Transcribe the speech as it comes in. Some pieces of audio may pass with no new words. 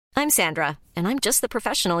I'm Sandra, and I'm just the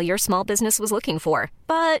professional your small business was looking for.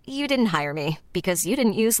 But you didn't hire me because you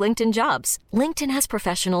didn't use LinkedIn Jobs. LinkedIn has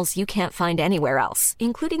professionals you can't find anywhere else,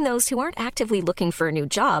 including those who aren't actively looking for a new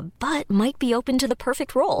job, but might be open to the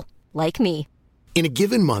perfect role, like me. In a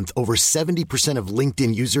given month, over 70% of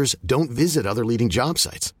LinkedIn users don't visit other leading job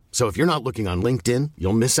sites. So if you're not looking on LinkedIn,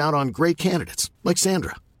 you'll miss out on great candidates like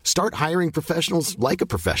Sandra. Start hiring professionals like a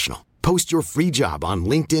professional. Post your free job on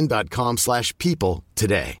linkedin.com/people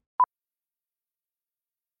today.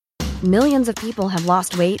 Millions of people have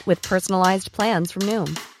lost weight with personalized plans from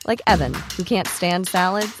Noom. Like Evan, who can't stand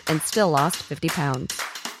salads and still lost 50 pounds.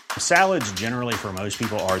 Salads generally for most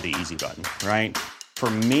people are the easy button, right? For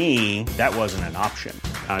me, that wasn't an option.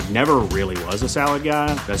 I never really was a salad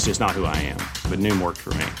guy. That's just not who I am. But Noom worked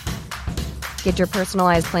for me. Get your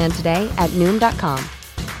personalized plan today at Noom.com.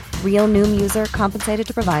 Real Noom user compensated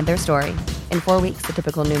to provide their story. In 4 weeks, the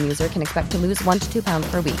typical Noom user can expect to lose 1 to 2 pounds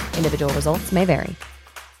per week. Individual results may vary.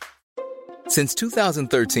 Since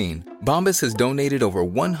 2013, Bombas has donated over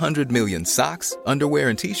 100 million socks, underwear,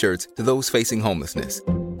 and T-shirts to those facing homelessness.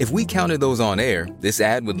 If we counted those on air, this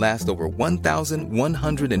ad would last over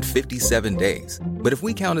 1,157 days. But if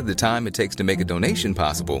we counted the time it takes to make a donation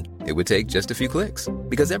possible, it would take just a few clicks.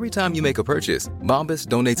 Because every time you make a purchase, Bombas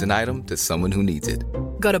donates an item to someone who needs it.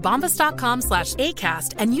 Go to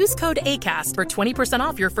bombas.com/ACAST and use code ACAST for 20%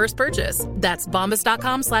 off your first purchase. That's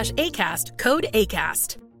bombas.com/ACAST, code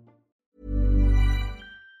ACAST.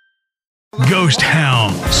 Ghost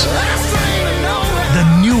Hounds.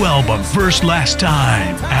 The new album, First Last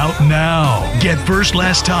Time, out now. Get First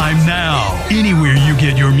Last Time now, anywhere you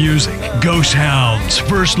get your music. Ghost Hounds,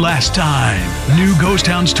 First Last Time. New Ghost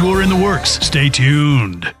Hounds tour in the works. Stay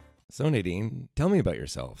tuned. So Nadine, tell me about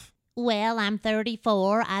yourself. Well, I'm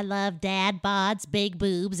 34. I love dad bods, big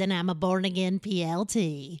boobs, and I'm a born-again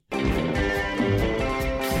PLT.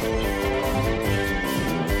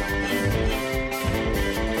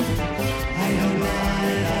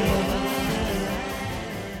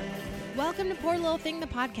 Welcome to Poor Little Thing, the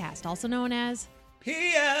podcast, also known as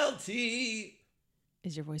PLT.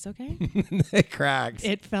 Is your voice okay? It cracked.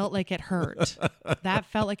 It felt like it hurt. That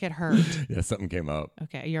felt like it hurt. Yeah, something came up.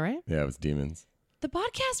 Okay, you all right? Yeah, it was demons. The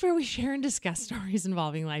podcast where we share and discuss stories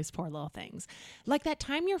involving life's poor little things. Like that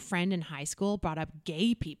time your friend in high school brought up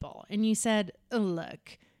gay people and you said,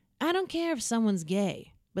 look, I don't care if someone's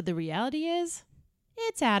gay, but the reality is,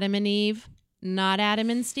 it's Adam and Eve, not Adam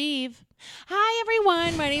and Steve. Hi,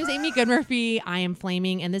 everyone. My name is Amy Goodmurphy. I am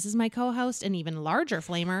flaming, and this is my co-host and even larger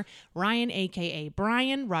flamer, Ryan, a.k.a.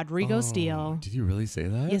 Brian Rodrigo Steele. Did you really say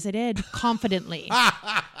that? Yes, I did. Confidently.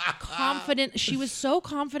 Confident. She was so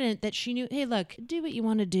confident that she knew, hey, look, do what you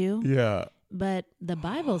want to do. Yeah. But the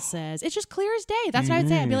Bible says, it's just clear as day. That's what I'd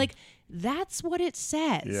say. I'd be like, that's what it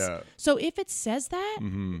says. Yeah. So if it says that,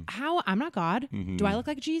 how, I'm not God. Do I look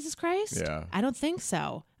like Jesus Christ? Yeah. I don't think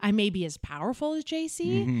so. I may be as powerful as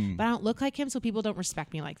JC, but I don't look like him, so people don't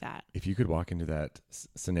respect me like that. If you could walk into that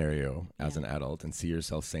scenario as an adult and see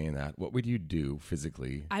yourself saying that, what would you do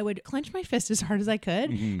physically? I would clench my fist as hard as I could,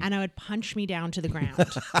 and I would punch me down to the ground.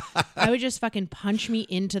 I would just fucking punch me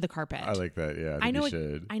into the carpet. I like that. Yeah, I think you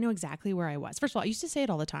should. I know exactly where I was. First of all, I used to say it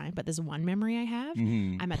all the time, but there's one memory I have.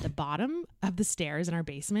 I'm at the bottom of the stairs in our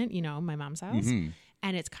basement, you know, my mom's house.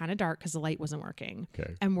 And it's kind of dark because the light wasn't working.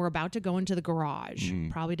 Okay. And we're about to go into the garage,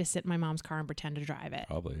 probably to sit in my mom's car and pretend to drive it.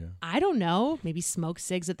 Probably, yeah. I don't know. Maybe smoke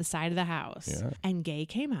cigs at the side of the house. Yeah. And Gay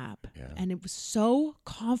came up. Yeah. And it was so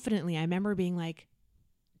confidently, I remember being like,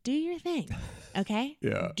 do your thing, okay?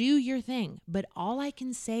 Yeah. Do your thing. But all I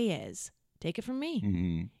can say is, take it from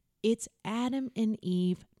me. It's Adam and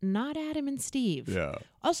Eve, not Adam and Steve. Yeah.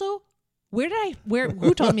 Also, who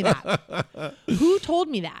told me that? Who told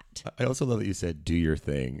me that? I also love that you said, do your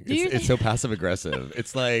thing. Do your it's so passive aggressive.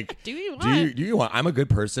 It's like, do you want? Do you want? I'm a good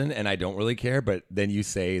person and I don't really care, but then you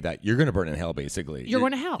say that you're going to burn in hell, basically. You're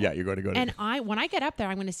going to hell. Yeah, you're going to go to hell. And when I get up there,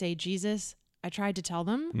 I'm going to say, Jesus, I tried to tell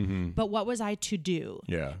them, but what was I to do?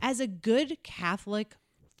 Yeah. As a good Catholic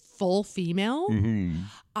full female,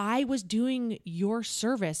 I was doing your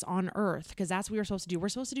service on earth because that's what we were supposed to do. We're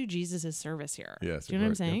supposed to do Jesus' service here. Yes, do you know what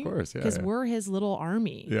I'm saying? Of course, yeah. Because we're his little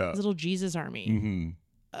army, his little Jesus army.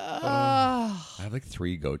 I have like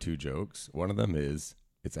 3 go-to jokes. One of them is,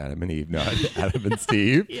 it's Adam and Eve, not Adam and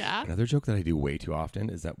Steve. Yeah. Another joke that I do way too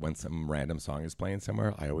often is that when some random song is playing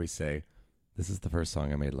somewhere, I always say, this is the first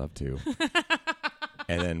song I made love to.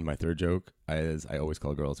 And then my third joke is I always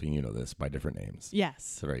call girls, you know this, by different names. Yes.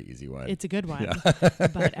 It's a very easy one. It's a good one. Yeah.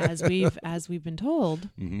 But as we've been told,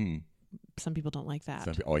 some people don't like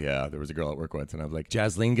that. Oh yeah. There was a girl at work once and I was like,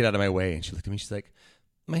 Jasleen, get out of my way. And she looked at me, she's like,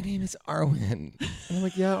 my name is Arwen. And I'm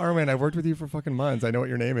like, yeah, Arwen, I've worked with you for fucking months. I know what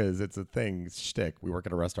your name is. It's a thing. It's shtick. We work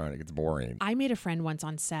at a restaurant. It gets boring. I made a friend once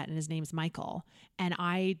on set, and his name's Michael. And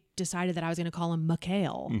I decided that I was going to call him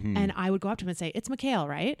Mikhail. Mm-hmm. And I would go up to him and say, it's Mikhail,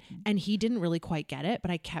 right? And he didn't really quite get it,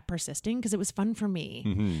 but I kept persisting because it was fun for me.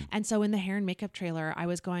 Mm-hmm. And so in the hair and makeup trailer, I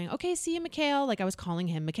was going, okay, see you, Mikhail. Like I was calling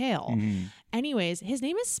him Mikhail. Mm-hmm. Anyways, his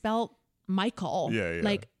name is spelled Michael. Yeah.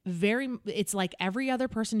 Like it's like every other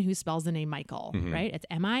person who spells the name Michael, right? It's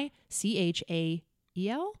Michael.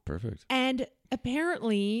 Perfect. And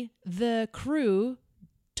apparently the crew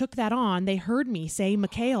took that on. They heard me say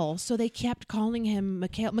Mikhail, so they kept calling him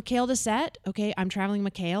Mikhail to set. Okay, I'm traveling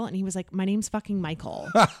Mikhail. And he was like, my name's fucking Michael.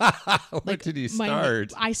 What did he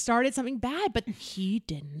start? I started something bad, but he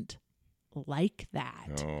didn't like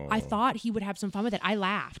that. Oh. I thought he would have some fun with it. I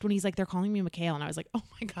laughed when he's like, they're calling me Mikhail. And I was like, oh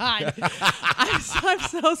my God. I'm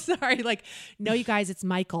so sorry. Like, no, you guys, it's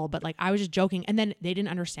Michael. But like, I was just joking. And then they didn't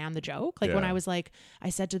understand the joke. Like when I was like, I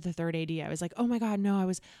said to the third AD, I was like, oh my God, no,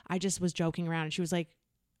 I just was joking around. And she was like,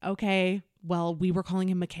 okay, well, we were calling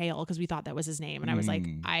him Mikhail because we thought that was his name. And I was like,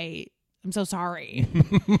 I'm so sorry.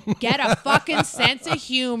 Get a fucking sense of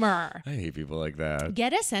humor. I hate people like that.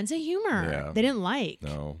 Get a sense of humor. Yeah. They didn't like.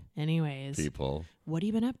 No. Anyways. People. What have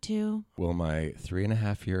you been up to? Well, my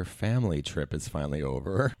 3.5-year family trip is finally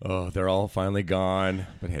over. Oh, they're all finally gone.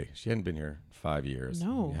 But hey, she hadn't been here 5 years.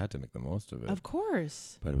 No. We had to make the most of it. Of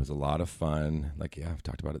course. But it was a lot of fun. Like, yeah, I've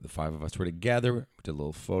talked about it. The 5 of us were together. We did a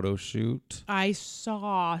little photo shoot. I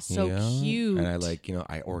saw. So Yeah. cute. And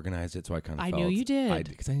I organized it, so I kind of I felt... knew you did.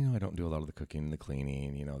 Because I don't do a lot of the cooking and the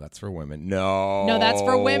cleaning. That's for women. No. No, that's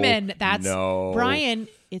for women. That's... No. Brian,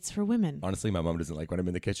 it's for women. Honestly, my mom doesn't like when I'm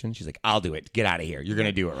in the kitchen. She's like, I'll do it. Get out of here. You're going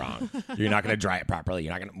to do it wrong. You're not going to dry it properly.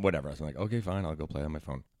 You're not going to... Whatever. So I'm like, okay, fine. I'll go play on my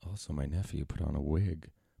phone. Also, my nephew put on a wig.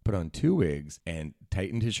 Put on 2 wigs and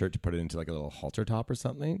tightened his shirt to put it into like a little halter top or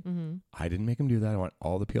something. Mm-hmm. I didn't make him do that. I want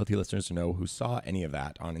all the PLT listeners to know who saw any of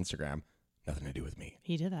that on Instagram. Nothing to do with me.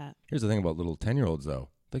 He did that. Here's the thing about little 10-year-olds, though.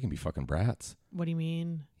 They can be fucking brats. What do you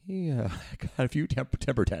mean? He got a few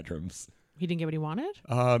temper tantrums. He didn't get what he wanted?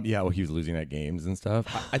 Yeah, well, he was losing at games and stuff.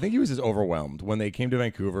 I think he was just overwhelmed. When they came to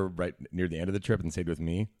Vancouver right near the end of the trip and stayed with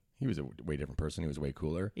me, he was a way different person. He was way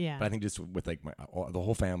cooler. Yeah. But I think just with like the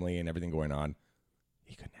whole family and everything going on,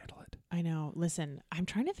 he couldn't handle it. I know. Listen, I'm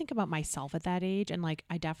trying to think about myself at that age. And like,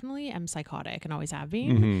 I definitely am psychotic and always have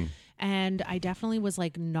been. Mm-hmm. And I definitely was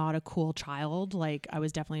like not a cool child. Like I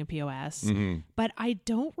was definitely a POS. Mm-hmm. But I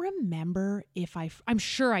don't remember if I'm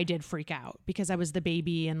sure I did freak out because I was the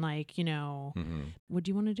baby and like, what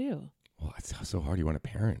do you want to do? Well, it's so hard. You want to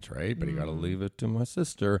parent, right? But you got to leave it to my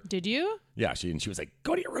sister. Did you? Yeah, she was like,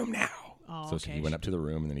 go to your room now. Oh, so okay. he went up to the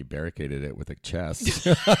room and then he barricaded it with a chest.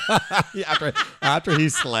 after he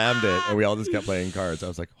slammed it and we all just kept playing cards. I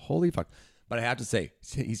was like, holy fuck. But I have to say,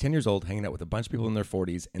 he's 10 years old, hanging out with a bunch of people in their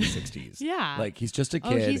 40s and 60s. Yeah. Like, he's just a Oh,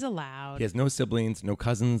 kid. he's allowed. He has no siblings, no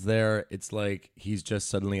cousins there. It's like he's just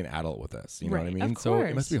suddenly an adult with us. You know what I Right, mean? of So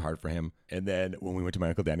it must course. be hard for him. And then when we went to my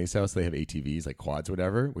Uncle Danny's house, they have ATVs, like quads,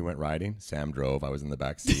 whatever. We went riding. Sam drove. I was in the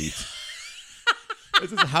back seat.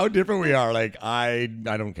 This is how different we are. Like, I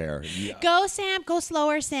don't care. Yeah. Go, Sam. Go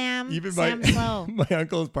slower, Sam. Even Sam, slow. my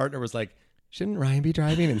uncle's partner was like, shouldn't Ryan be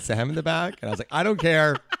driving and Sam in the back? And I was like, I don't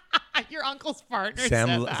care. Your uncle's partner Sam,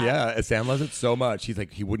 said that. yeah, Sam loves it so much. He's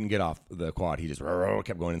like, he wouldn't get off the quad. He just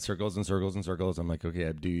kept going in circles and circles and circles. I'm like, okay,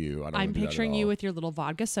 I do you. I don't I'm wanna do that at picturing you all. with your little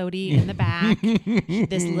vodka sody in the back.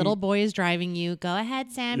 This little boy is driving you. Go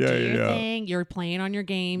ahead, Sam. Yeah, do your yeah. thing. You're playing on your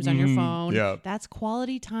games on your phone. yeah. That's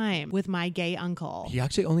quality time with my gay uncle. He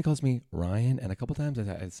actually only calls me Ryan, and a couple times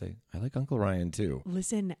I say, I like Uncle Ryan too.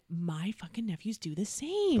 Listen, my fucking nephews do the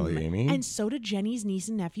same. Call you Amy? And so did Jenny's niece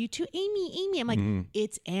and nephew too. Amy. I'm like,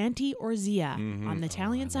 it's Auntie or Zia. On the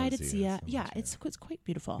Italian I side, love it's Zia Zia. so Yeah, much, it's quite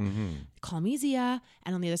beautiful. Mm-hmm. Call me Zia,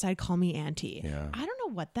 and on the other side, call me Auntie. Yeah. I don't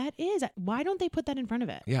know what that is. Why don't they put that in front of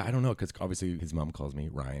it? Yeah, I don't know, because obviously his mom calls me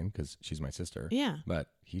Ryan because she's my sister. Yeah. But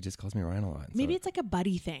he just calls me Ryan a lot. Maybe so it's like a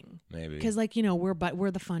buddy thing. maybe. Because like,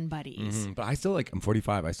 we're the fun buddies. But I still I'm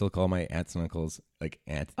 45. I still call my aunts and uncles like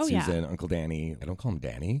Aunt Oh, yeah. Susan, Uncle Danny. I don't call him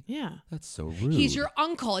Danny. Yeah. That's so rude. He's your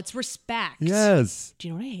uncle. It's respect. Yes. Do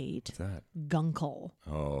you know what I hate? What's that? Gunkle.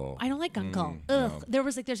 Oh. I don't like Gunkle. no. Ugh.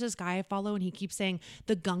 There's this guy I follow and he keeps saying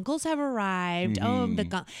the Gunkles have arrived. Oh,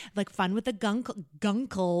 the like fun with the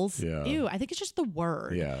Gunkles. Yeah. Ew. I think it's just the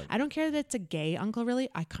word. Yeah. I don't care that it's a gay uncle. Really,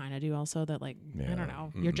 I kind of do also. That like I Yeah. don't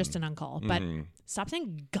know. You're just an uncle, but stop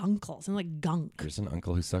saying Gunkles and like gunk. There's an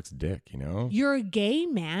uncle who sucks dick, you know? You're a gay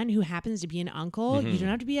man who happens to be an uncle. You don't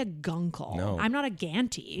have to be a gunkle. No. I'm not a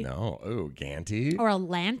ganty No. Oh, Ganty? or a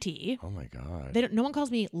lanty. Oh my God. No one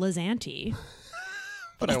calls me Lizanti.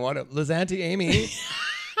 But I want to. Liz Auntie Amy.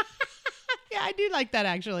 I do like that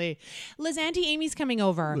actually. Liz Auntie Amy's coming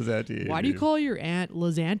over. Liz Auntie Why do you Amy. call your aunt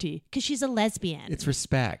Liz Auntie? Because she's a lesbian. It's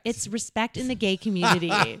respect. It's respect in the gay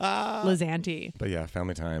community. Liz Auntie. But yeah,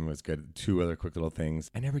 family time was good. 2 other quick little things.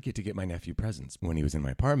 I never get to get my nephew presents. When he was in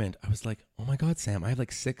my apartment, I was like, oh my God, Sam, I have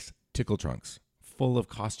like 6 tickle trunks full of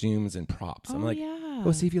costumes and props. I'm like,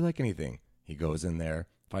 go see if you like anything. He goes in there,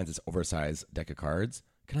 finds this oversized deck of cards.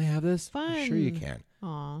 Can I have this? Fun. Sure you can.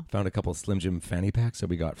 Aw. Found a couple Slim Jim fanny packs that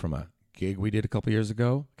we got from a gig we did a couple years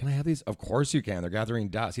ago. Can I have these? Of course you can. They're gathering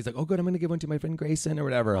dust. He's like, oh good, I'm going to give one to my friend Grayson or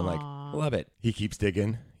whatever. I'm like, love it. He keeps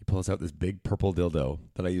digging. He pulls out this big purple dildo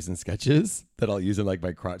that I use in sketches that I'll use in like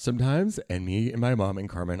my crotch sometimes. And me and my mom and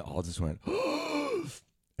Carmen all just went,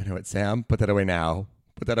 and I went, Sam, put that away now.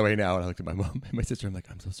 Put that away now. And I looked at my mom and my sister. I'm like,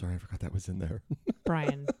 I'm so sorry. I forgot that was in there.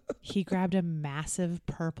 Brian, he grabbed a massive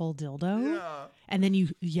purple dildo and then you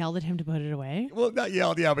yelled at him to put it away. Well, not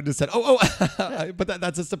yelled, yeah, but just said, but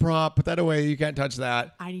that's just a prop. Put that away. You can't touch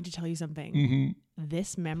that. I need to tell you something. Mm-hmm.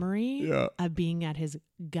 This memory of being at his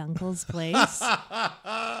gunkle's place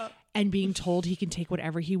and being told he can take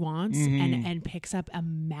whatever he wants and picks up a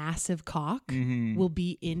massive cock will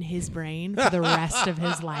be in his brain for the rest of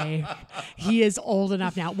his life. He is old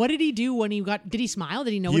enough now. What did he do when he got, did he smile?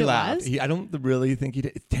 Did he know what laughed. it was? I don't really think he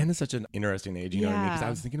did. 10 is such an interesting age, you know what I mean? Because Yeah. I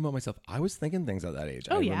was thinking about myself. I was thinking things at that age.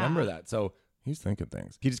 Oh, I yeah. remember that. So he's thinking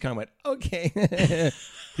things. He just kind of went, okay.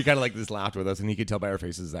 He kind of like just laughed with us, and he could tell by our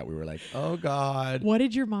faces that we were like, oh, God. What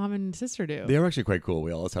did your mom and sister do? They were actually quite cool.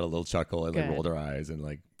 We always had a little chuckle and like Good. rolled our eyes, and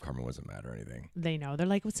like Carmen wasn't mad or anything. They know. They're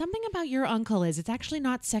like, well, something about your uncle is it's actually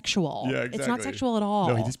not sexual. Yeah, exactly. It's not sexual at all.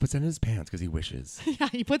 No, he just puts it in his pants because he wishes. Yeah,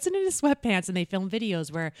 he puts it in his sweatpants and they film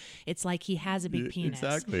videos where it's like he has a big penis.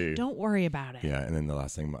 Exactly. Don't worry about it. Yeah, and then the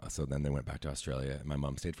last thing, so then they went back to Australia. And my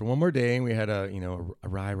mom stayed for one more day, and we had a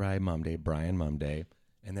Rye mom day, Brian mom day.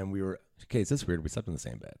 And then we were, okay, is this weird? We slept in the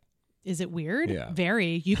same bed. Is it weird? Yeah.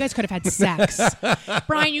 Very. You guys could have had sex.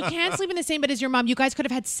 Brian, you can't sleep in the same bed as your mom. You guys could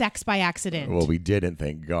have had sex by accident. Well, we didn't,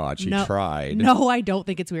 thank God. She tried. No, I don't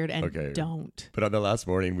think it's weird. And Okay. don't. But on the last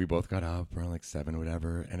morning, we both got up around like 7 or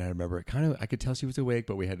whatever. And I remember it I could tell she was awake,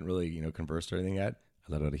 but we hadn't really, conversed or anything yet.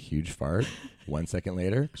 I let out a huge fart. 1 second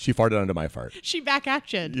later, she farted onto my fart. She back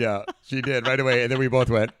actioned. Yeah, she did right away. And then we both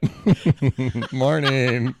went,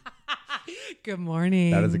 morning. Good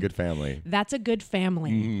morning. That is a good family. That's a good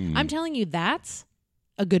family. I'm telling you, that's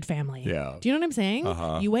a good family. Yeah. Do you know what I'm saying?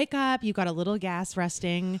 Uh-huh. You wake up, you got a little gas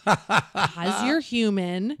resting. Because you're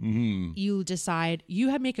human, you decide,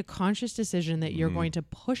 make a conscious decision that you're going to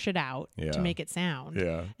push it out Yeah. to make it sound.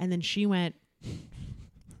 Yeah. And then she went,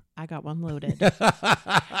 I got one loaded.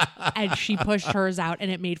 And she pushed hers out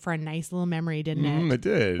and it made for a nice little memory, didn't it? It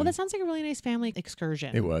did. Well, that sounds like a really nice family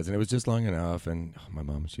excursion. It was, and it was just long enough. And my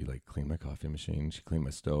mom, she like cleaned my coffee machine. She cleaned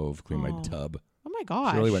my stove, cleaned my tub. Oh my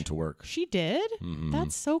gosh. She really went to work. She did?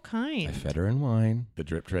 That's so kind. I fed her in wine. The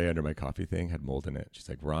drip tray under my coffee thing had mold in it. She's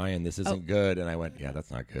like, Ryan, this isn't good. And I went, yeah,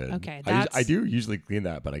 that's not good. Okay, I do usually clean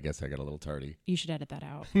that, but I guess I got a little tardy. You should edit that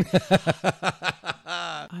out.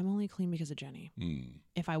 I'm only clean because of Jenny.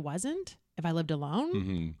 If I wasn't, if I lived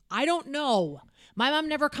alone, I don't know. My mom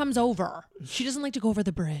never comes over. She doesn't like to go over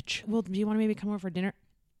the bridge. Well, do you want to maybe come over for dinner?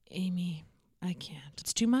 Amy, I can't.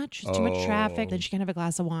 It's too much. It's too much traffic. Then she can't have a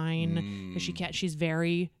glass of wine because she can't. She's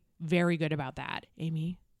very, very good about that.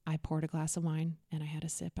 Amy, I poured a glass of wine and I had a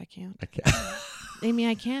sip. I can't. Amy,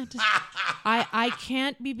 I can't. I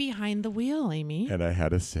can't be behind the wheel, Amy. And I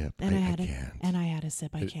had a sip. And I can't. And I had a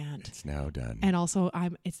sip. I can't. It's now done. And also,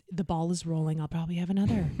 the ball is rolling. I'll probably have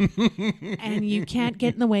another. And you can't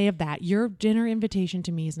get in the way of that. Your dinner invitation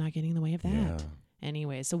to me is not getting in the way of that. Yeah.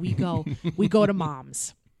 Anyway, so we go to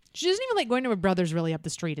Mom's. She doesn't even like going to her brother's really up the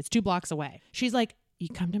street. It's 2 blocks away. She's like, you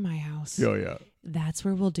come to my house. Oh, yeah. That's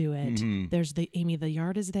where we'll do it. There's the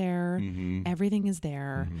yard is there. Everything is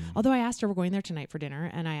there. Although I asked her, we're going there tonight for dinner.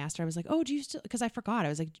 And I asked her, I was like, oh, do you still, because I forgot. I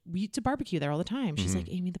was like, we used to barbecue there all the time. She's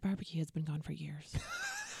like, Amy, the barbecue has been gone for years.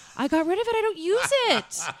 I got rid of it. I don't use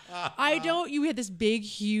it. You had this big,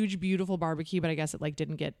 huge, beautiful barbecue, but I guess it like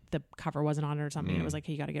didn't get, the cover wasn't on it or something. It was like,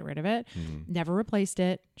 hey, you got to get rid of it. Never replaced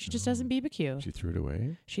it. She just doesn't BBQ. She threw it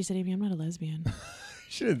away? She said, Amy, I'm not a lesbian.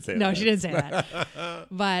 She didn't say that. No, she didn't say that.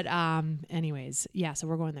 But anyways, yeah, so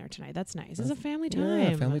we're going there tonight. That's nice. It's a family time.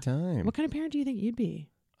 Yeah, family time. What kind of parent do you think you'd be?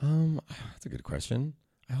 That's a good question.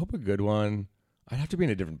 I hope a good one. I'd have to be in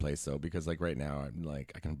a different place though, because like right now I'm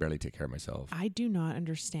like I can barely take care of myself. I do not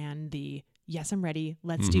understand the yes, I'm ready.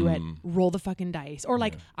 Let's do it. Roll the fucking dice. Or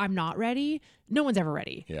like, I'm not ready. No one's ever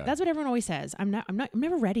ready. Yeah. That's what everyone always says. I'm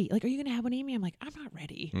never ready. Like, are you going to have one, Amy? I'm like, I'm not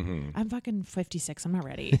ready. I'm fucking 56. I'm not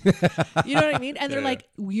ready. You know what I mean? And they're like,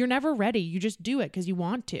 you're never ready. You just do it because you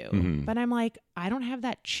want to. But I'm like, I don't have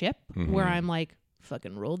that chip where I'm like,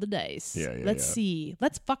 fucking roll the dice. Let's see.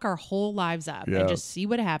 Let's fuck our whole lives up and just see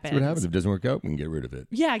what happens. See what happens. If it doesn't work out, we can get rid of it.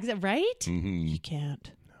 Yeah, right? You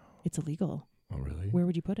can't. No. It's illegal. Oh, really? Where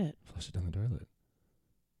would you put it? Flush it down the toilet.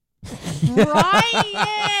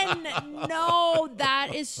 Brian! No,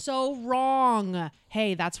 that is so wrong.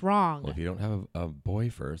 Hey, that's wrong. Well, if you don't have a boy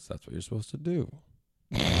first, that's what you're supposed to do.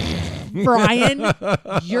 Brian,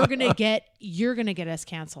 you're gonna get us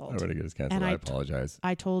canceled. I'm gonna get us canceled. I apologize.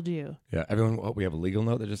 I told you. Yeah, everyone. We have a legal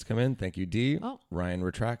note that just come in. Thank you, Dee. Ryan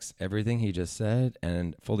retracts everything he just said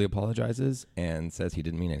and fully apologizes and says he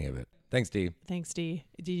didn't mean any of it. Thanks, Dee. Thanks, Dee.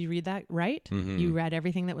 Did you read that right? You read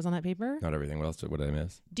everything that was on that paper? Not everything. What else? What did I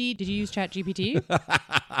miss? Dee, did you use ChatGPT?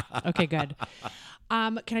 Okay, good.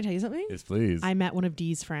 Can I tell you something? Yes, please. I met one of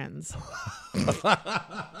Dee's friends.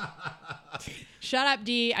 Shut up,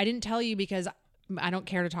 Dee. I didn't tell you because I don't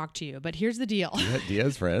care to talk to you. But here's the deal. Dee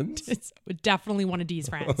has friends? It's definitely one of Dee's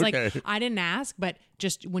friends. Okay. Like, I didn't ask, but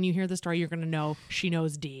just when you hear the story, you're going to know she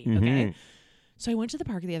knows Dee. Okay. So I went to the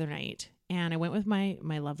park the other night. And I went with my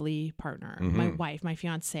lovely partner, my wife, my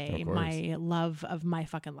fiance, my love of my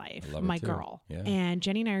fucking life, my girl. Yeah. And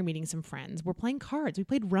Jenny and I are meeting some friends. We're playing cards. We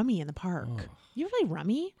played rummy in the park. Oh. You ever play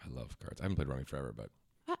rummy? I love cards. I haven't played rummy forever, but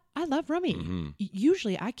I love rummy.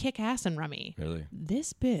 Usually I kick ass in rummy. Really?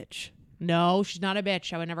 This bitch. No, she's not a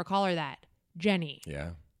bitch. I would never call her that. Jenny.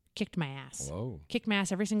 Yeah. Kicked my ass. Whoa. Kicked my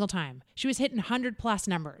ass every single time. She was hitting 100+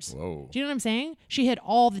 numbers. Whoa. Do you know what I'm saying? She hit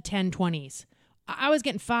all the 10, 20s. I was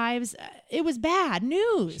getting 5s. It was bad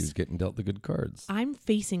news. She's getting dealt the good cards. I'm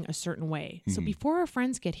facing a certain way. So before our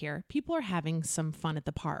friends get here, people are having some fun at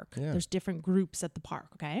the park. Yeah. There's different groups at the park,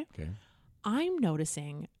 okay? I'm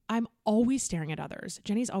noticing I'm always staring at others.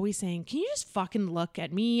 Jenny's always saying, can you just fucking look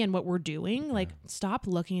at me and what we're doing? Like, stop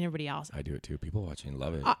looking at everybody else. I do it too. People watching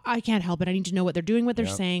love it. I can't help it. I need to know what they're doing, what they're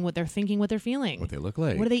saying, what they're thinking, what they're feeling. What they look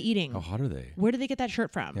like. What are they eating? How hot are they? Where do they get that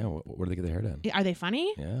shirt from? Yeah, where do they get their hair done? Are they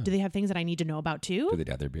funny? Yeah. Do they have things that I need to know about too? Do they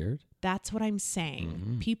dye their beard? That's what I'm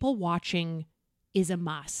saying. People watching is a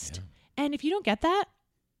must. Yeah. And if you don't get that,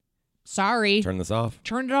 sorry. Turn this off.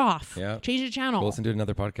 Turn it off. Yeah. Change the channel. We'll listen to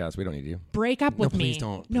another podcast. We don't need you. Break up with me. Please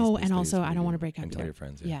don't. No, please, and also please, I don't want to break up. And tell your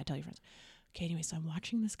friends. Yeah, tell your friends. Okay, anyway, so I'm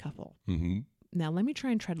watching this couple. Now let me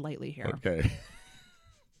try and tread lightly here. Okay.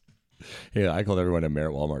 Yeah, I called everyone at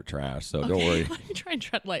Merit Walmart trash, so don't worry. Let me try and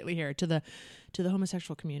tread lightly here to the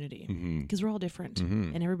homosexual community because we're all different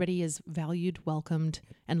and everybody is valued, welcomed,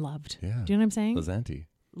 and loved. Yeah. Do you know what I'm saying?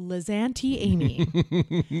 Lizanti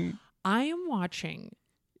Amy. I am watching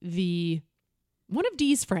one of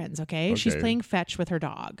Dee's friends, okay? She's playing fetch with her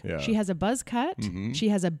dog. Yeah. She has a buzz cut. She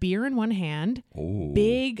has a beer in one hand,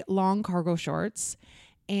 big, long cargo shorts,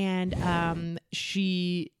 and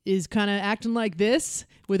she is kind of acting like this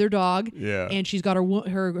with her dog. Yeah. And she's got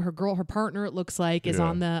her partner, it looks like, is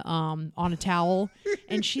on the on a towel.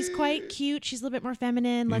 And she's quite cute. She's a little bit more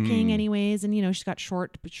feminine looking anyways. And, you know, she's got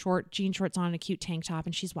short jean shorts on and a cute tank top.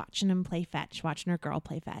 And she's watching him play fetch, watching her girl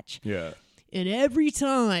play fetch. Yeah. And every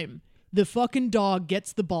time the fucking dog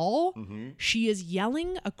gets the ball, she is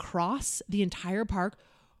yelling across the entire park,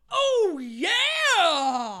 "Oh,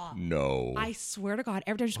 yeah!" No. I swear to God,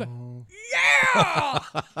 every time she's going, "Yeah!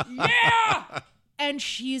 Yeah!" And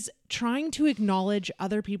she's trying to acknowledge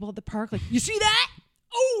other people at the park. Like, you see that?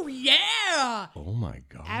 Oh, yeah! Oh, my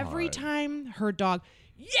God. Every time her dog,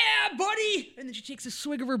 "Yeah, buddy!" And then she takes a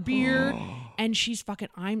swig of her beer and she's fucking,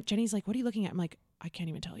 Jenny's like, "What are you looking at?" I'm like, "I can't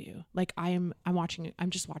even tell you. Like, I'm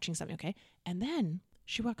just watching something, okay?" And then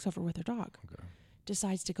she walks over with her dog. Okay.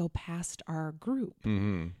 Decides to go past our group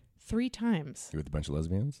 3 times. You with a bunch of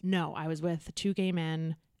lesbians? No, I was with 2 gay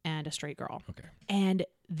men and a straight girl. Okay. And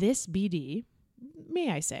this BD,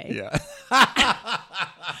 may I say? Yeah.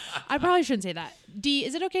 I probably shouldn't say that. D,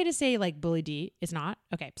 is it okay to say like bully D? It's not?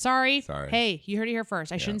 Okay. Sorry. Hey, you heard it here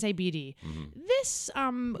first. I shouldn't say BD. This,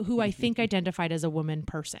 who I think identified as a woman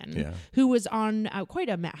person, who was on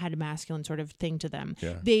had a masculine sort of thing to them.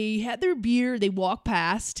 Yeah. They had their beer, they walked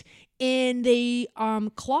past, and they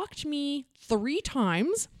clocked me 3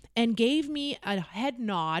 times and gave me a head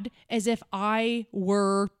nod as if I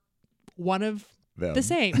were one of them. The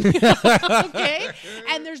same. Okay.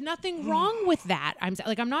 And there's nothing wrong with that. I'm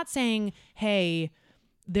not saying, hey,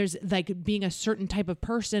 there's like being a certain type of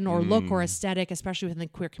person or look or aesthetic, especially within the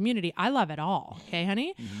queer community. I love it all. Okay,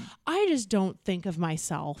 honey? I just don't think of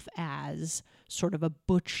myself as sort of a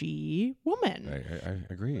butchy woman.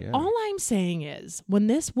 I agree. Yeah. All I'm saying is, when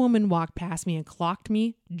this woman walked past me and clocked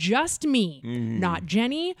me, just me, not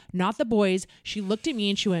Jenny, not the boys, she looked at me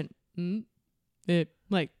and she went,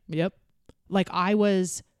 yep. Like I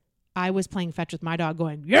was playing fetch with my dog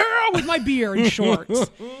going, yeah, with my beer and shorts.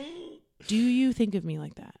 Do you think of me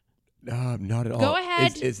like that? Not at all. Go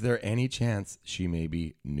ahead. Is there any chance she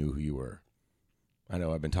maybe knew who you were? I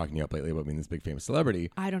know I've been talking to you up lately about being this big famous celebrity.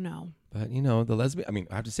 I don't know. But, the lesbian,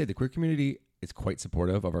 I have to say, the queer community is quite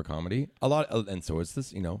supportive of our comedy. And so is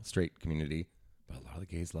this, straight community. But a lot of the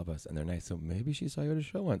gays love us and they're nice. So maybe she saw you at a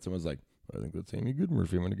show once and was like, I think that's Amy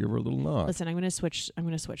Goodmurphy. I'm going to give her a little nod. Listen, I'm going to switch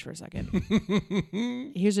for a second.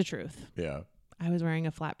 Here's the truth. Yeah. I was wearing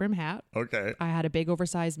a flat brim hat. Okay. I had a big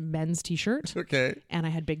oversized men's t-shirt. Okay. And I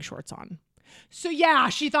had big shorts on. So yeah,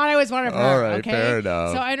 she thought I was one of her. All right, okay? fair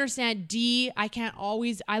enough. So I understand. D, I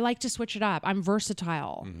like to switch it up. I'm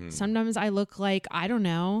versatile. Sometimes I look like I don't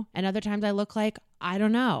know, and other times I look like I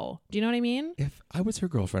don't know. Do you know what I mean? If I was her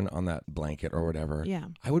girlfriend on that blanket or whatever, yeah,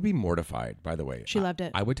 I would be mortified, by the way. She loved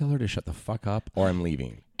it. I would tell her to shut the fuck up or I'm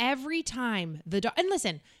leaving. Every time the dog, and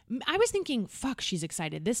listen, I was thinking, fuck, she's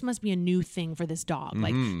excited. This must be a new thing for this dog.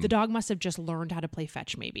 Like the dog must have just learned how to play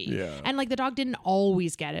fetch maybe. Yeah. And like the dog didn't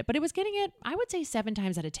always get it, but it was getting it, I would say 7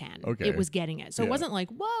 times out of 10. Okay. It was getting it. So it wasn't like,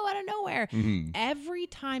 whoa, out of nowhere. Every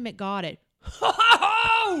time it got it,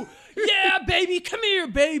 oh, yeah, baby, come here,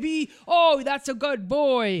 baby. Oh, that's a good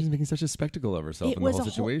boy. She's making such a spectacle of herself in the whole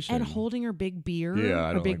situation. And holding her big beer, I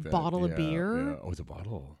her don't big like that. bottle of beer. Yeah. Oh, it's a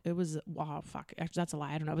bottle. It was, wow, fuck. Actually, that's a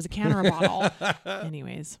lie. I don't know. It was a can or a bottle.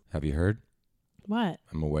 Anyways. Have you heard? What?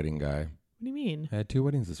 I'm a wedding guy. What do you mean? I had 2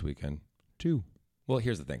 weddings this weekend. 2. Well,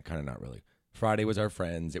 here's the thing. Kind of not really. Friday was our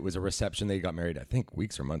friends. It was a reception. They got married, I think,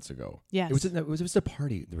 weeks or months ago. Yes. It was just a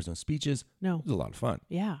party. There was no speeches. No. It was a lot of fun.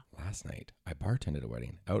 Yeah. Last night, I bartended a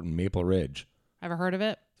wedding out in Maple Ridge. Ever heard of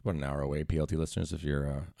it? It's about an hour away, PLT listeners, if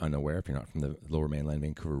you're unaware, if you're not from the Lower Mainland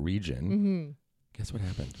Vancouver region. Guess what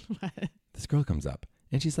happened? What? This girl comes up,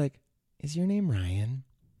 and she's like, is your name Ryan?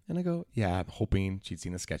 And I go, yeah, I'm hoping she'd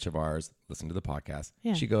seen a sketch of ours, listened to the podcast.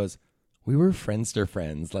 Yeah. She goes, we were Friendster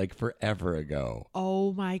friends like forever ago.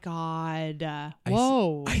 Oh, my God.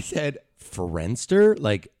 Whoa. I said, Friendster?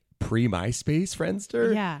 Like pre-MySpace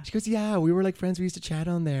Friendster? Yeah. She goes, yeah, we were like friends. We used to chat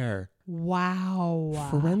on there. Wow.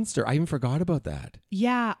 Friendster. I even forgot about that.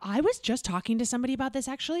 Yeah. I was just talking to somebody about this,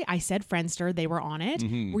 actually. I said Friendster. They were on it.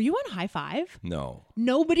 Were you on High Five? No.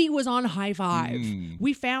 Nobody was on High Five.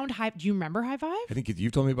 We found High... Do you remember High Five? I think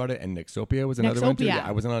you've told me about it, and Nextopia was another one too.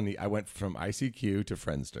 Nextopia. Yeah, I went from ICQ to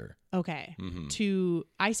Friendster. Okay. To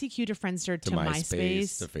ICQ to Friendster to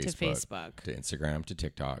MySpace to Facebook to Instagram to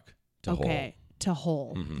TikTok to Hole. Okay. To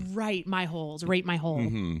Hole. Right, my holes. Rate my hole.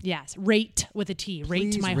 Yes. Rate with a T.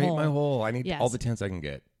 Please rate my rate hole. my hole. I need Yes. all the 10s I can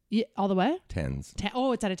get. Yeah, all the way? 10s.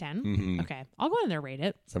 Oh, it's out of 10? Okay. I'll go in there, rate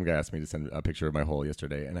it. Some guy asked me to send a picture of my hole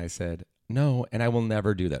yesterday, and I said, no, and I will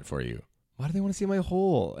never do that for you. Why do they want to see my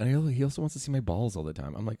hole? And he also wants to see my balls all the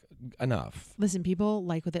time. I'm like, enough. Listen, people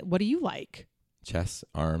like with it. What do you like? Chest,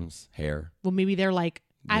 arms, hair. Well, maybe they're like,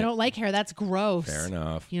 I don't like hair. That's gross. Fair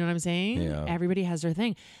enough. You know what I'm saying? Yeah. Everybody has their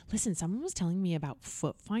thing. Listen, someone was telling me about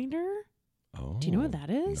Foot Finder. Oh. Do you know what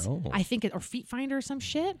that is? No. I think or Feet Finder or some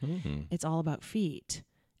shit. It's all about feet.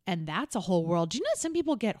 And that's a whole world. Do you know that some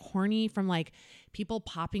people get horny from like people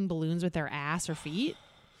popping balloons with their ass or feet?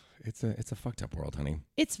 It's a fucked up world, honey.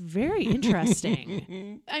 It's very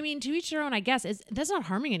interesting. I mean, to each their own, I guess. That's not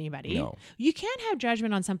harming anybody. No. You can't have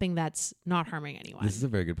judgment on something that's not harming anyone. This is a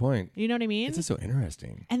very good point. You know what I mean? It's just so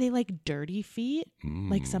interesting. And they like dirty feet.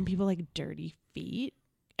 Like some people like dirty feet.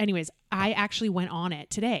 Anyways, I actually went on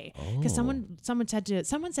it today because someone said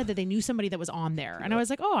that they knew somebody that was on there, and I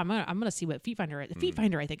was like, oh, I'm gonna see what Feet Finder. Feet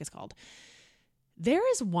Finder, I think is called. There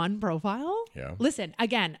is one profile. Yeah. Listen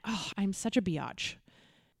again. Oh, I'm such a biatch.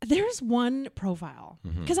 There's one profile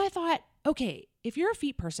because I thought, okay, if you're a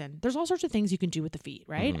feet person, there's all sorts of things you can do with the feet,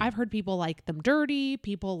 right? I've heard people like them dirty,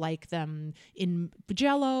 people like them in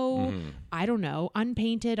Jello, I don't know,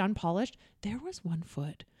 unpainted, unpolished. There was one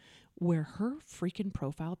foot where her freaking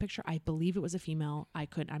profile picture, I believe it was a female.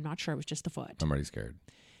 I'm not sure. It was just the foot. I'm already scared.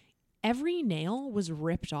 Every nail was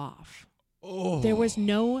ripped off. Oh. There was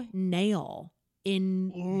no nail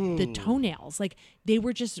in the toenails. Like they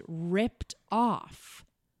were just ripped off.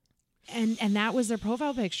 And that was their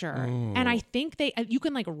profile picture. Oh. And I think you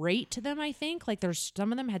can like rate to them. I think like there's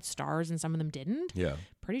some of them had stars and some of them didn't. Yeah.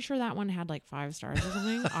 Pretty sure that one had like 5 stars or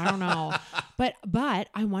something. I don't know. But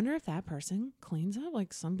I wonder if that person cleans up.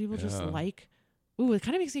 Like some people just like, ooh, it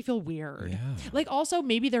kind of makes me feel weird. Yeah. Like also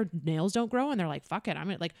maybe their nails don't grow and they're like, fuck it.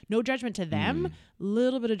 I'm like no judgment to them.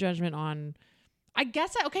 Little bit of judgment on I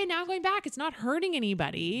guess okay. Now I'm going back. It's not hurting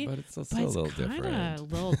anybody, But it's still a little different. A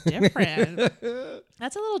little different.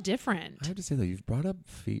 That's a little different. I have to say though, you've brought up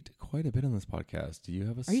feet quite a bit on this podcast. Do you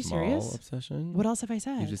have a Are you small serious? obsession? What else have I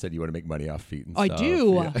said? You just said you want to make money off feet and I stuff.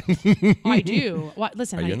 do. Yeah. I do. What?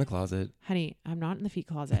 Listen, Are honey, you in the closet? honey, I'm not in the feet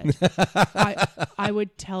closet. I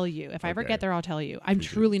would tell you if I ever Okay. get there. I'll tell you. I'm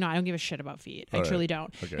truly not. I don't give a shit about feet. I All right. truly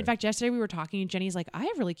don't. Okay. In fact, yesterday we were talking, and Jenny's like, "I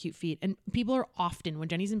have really cute feet," and people are often when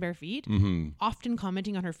Jenny's in bare feet, often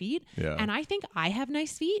commenting on her feet. Yeah. And I think I have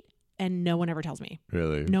nice feet, and no one ever tells me.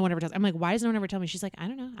 Really? No one ever tells. I'm like, why does no one ever tell me? She's like, I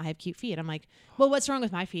don't know. I have cute feet. I'm like, well, what's wrong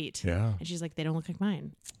with my feet? Yeah. And she's like, they don't look like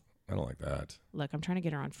mine. I don't like that. Look, I'm trying to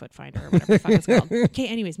get her on Foot Finder or whatever the fuck it's called. Okay,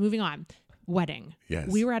 anyways, moving on. Wedding. Yes.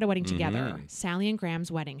 We were at a wedding together. Sally and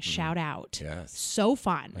Graham's wedding. Shout out. Yes. So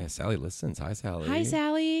fun. Yeah, Sally listens. Hi, Sally. Hi,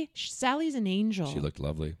 Sally. Sally's an angel. She looked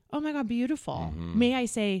lovely. Oh my God, beautiful. May I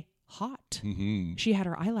say hot? Mm-hmm. She had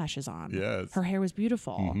her eyelashes on. Yes. Her hair was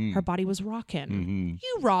beautiful. Her body was rocking.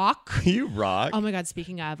 You rock. You rock. Oh my God,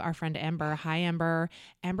 speaking of our friend Amber. Hi, Amber.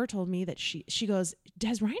 Amber told me that she goes,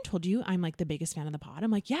 has Ryan told you I'm like the biggest fan of the pod?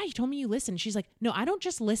 I'm like, yeah, he told me you listen. She's like, no, I don't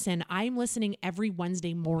just listen. I'm listening every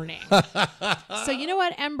Wednesday morning. So you know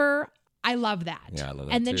what, Amber? I love that. Yeah, I love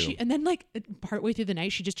that and then too. and then like partway through the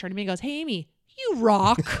night, she just turned to me and goes, hey, Amy, you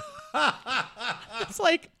rock. It's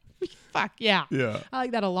like, fuck yeah. Yeah. I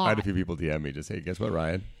like that a I lot. had a few people DM me just, hey, guess what,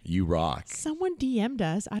 Ryan? You rock. Someone DM'd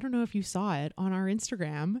us, I don't know if you saw it, on our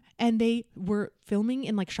Instagram, and they were filming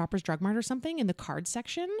in like Shoppers Drug Mart or something in the card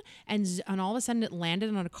section, and all of a sudden it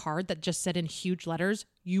landed on a card that just said in huge letters,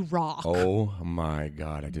 you rock. Oh my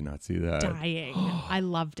God, I did not see that. Dying. I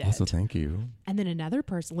loved it. Also, thank you. And then another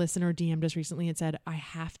listener DM'd us recently and said, I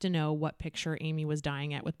have to know what picture Amy was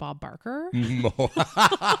dying at with Bob Barker.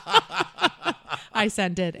 I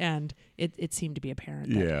sent it, and it seemed to be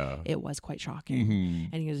apparent that Yeah. it was quite shocking.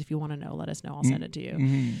 And he goes, if you want to know, let us know. I'll send it to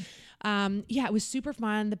you. Yeah, it was super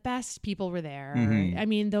fun. The best people were there. I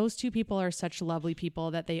mean, those two people are such lovely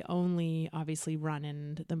people that they only obviously run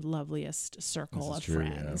in the loveliest circle of true,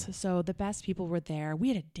 friends. yeah. So the best people were there. We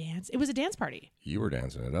had a dance. It was a dance party. You were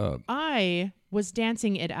dancing it up. I was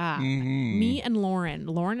dancing it up. Me and Lauren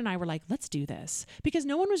and I were like, let's do this, because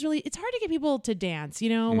no one was really, it's hard to get people to dance, you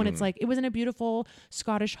know, when it's like, it was in a beautiful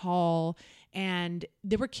Scottish hall and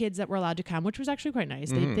there were kids that were allowed to come, which was actually quite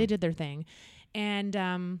nice. They did their thing. And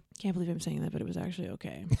can't believe I'm saying that, but it was actually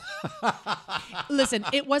okay. Listen,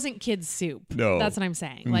 it wasn't kids soup. No. That's what I'm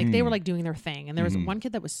saying. Like they were like doing their thing. And there was one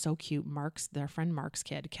kid that was so cute. Their friend Mark's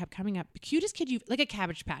kid kept coming up. The cutest kid like a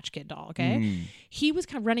Cabbage Patch Kid doll, okay? He was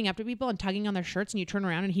kind of running up to people and tugging on their shirts, and you turn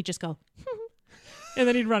around and he'd just go, and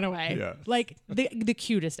then he'd run away. Yeah. Like the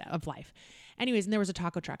cutest of life. Anyways, and there was a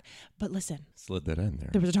taco truck. But listen, Slid that in there.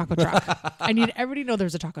 there was a taco truck. I need everybody to know there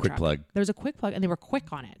was a taco Quick truck. plug. There was a quick plug, and they were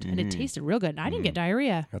quick on it, and it tasted real good. And I didn't get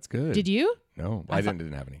diarrhea. That's good. Did you? No, I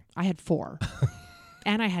didn't have any. I had 4.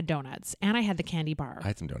 And I had donuts. And I had the candy bar. I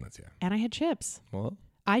had some donuts, yeah. And I had chips. Well,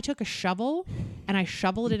 I took a shovel and I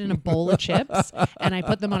shoveled it in a bowl of chips and I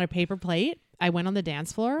put them on a paper plate. I went on the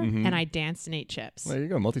dance floor and I danced and ate chips. there you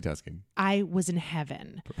go, multitasking. I was in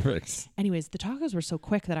heaven. Perfect. Anyways, the tacos were so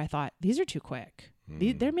quick that I thought, these are too quick.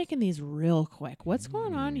 They're making these real quick. What's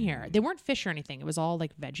going on here? They weren't fish or anything. It was all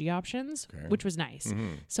like veggie options, which was nice.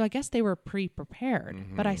 So I guess they were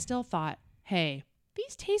pre-prepared. But I still thought, hey,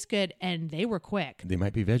 these taste good, and they were quick. They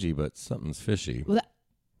might be veggie, but something's fishy. Well,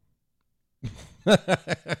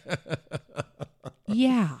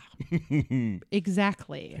 yeah,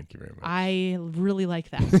 exactly. Thank you very much. I really like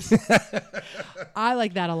that. I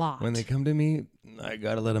like that a lot. When they come to me, I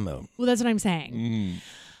gotta let them out. Well, that's what I'm saying.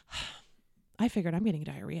 I figured I'm getting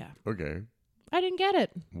diarrhea. Okay. I didn't get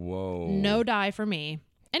it. Whoa. No die for me.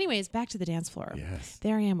 Anyways, back to the dance floor. Yes.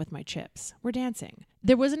 There I am with my chips. We're dancing.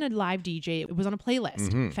 There wasn't a live DJ. It was on a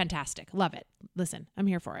playlist. Fantastic. Love it. Listen, I'm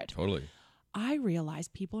here for it. Totally. I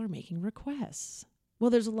realized people are making requests. Well,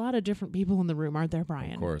 there's a lot of different people in the room, aren't there,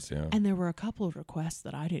 Brian? Of course, yeah. And there were a couple of requests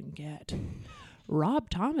that I didn't get. Rob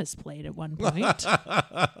Thomas played at one point.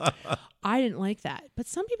 I didn't like that, but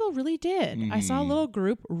some people really did. I saw a little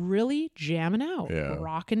group really jamming out,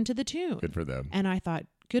 rocking to the tune. Good for them. And I thought,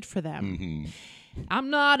 good for them. I'm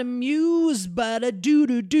not amused by the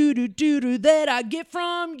doo-doo-doo-doo-doo-doo that I get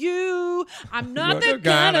from you. I'm not the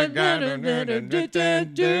kind of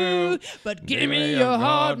do-do-do-do-do, but give me your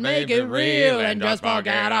heart, make it real, and just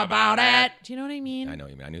forget about it. Do you know what I mean? I know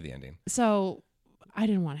you mean. I knew the ending. So I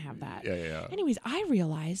didn't want to have that. Yeah. Anyways, I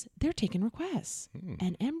realized they're taking requests.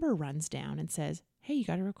 And Ember runs down and says, hey, you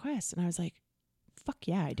got a request? And I was like, fuck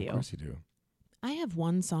yeah, I do. Of course you do. I have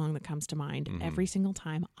one song that comes to mind every single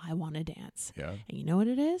time I want to dance. Yeah. And you know what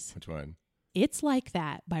it is? Which one? It's Like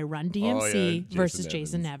That by Run DMC versus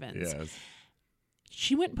Jason Evans. Yes.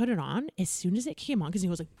 She went and put it on as soon as it came on because he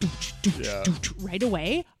was like, dooch, dooch, dooch, right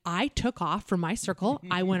away. I took off from my circle.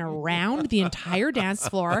 I went around the entire dance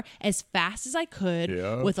floor as fast as I could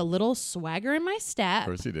with a little swagger in my step. Of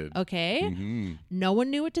course you did. Okay. Mm-hmm. No one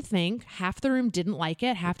knew what to think. Half the room didn't like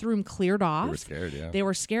it. Half the room cleared off. They were scared, yeah. They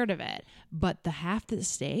were scared of it. But the half that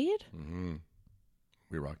stayed,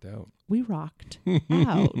 we rocked out. we rocked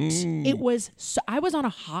out. It was so, I was on a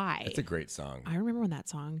high. It's a great song. I remember when that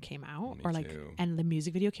song came out, Me or like, too. and the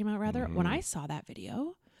music video came out rather. When I saw that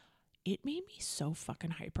video, it made me so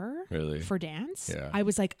fucking hyper. Really? For dance. Yeah. I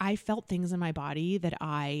was like, I felt things in my body that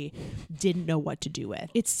I didn't know what to do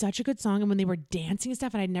with. It's such a good song. And when they were dancing and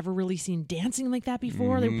stuff, and I'd never really seen dancing like that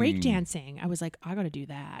before, like break dancing, I was like, I got to do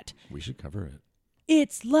that. We should cover it.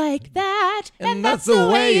 It's like that, and that's the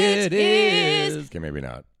way it is. Okay, maybe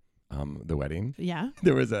not. The wedding. Yeah.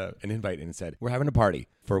 There was an invite and it said, we're having a party.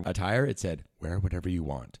 For attire, it said, wear whatever you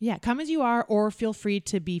want. Yeah. Come as you are, or feel free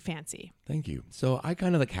to be fancy. Thank you. So I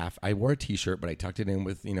kind of like I wore a t-shirt, but I tucked it in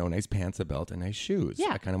with, nice pants, a belt, and nice shoes.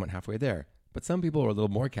 Yeah. I kind of went halfway there. But some people were a little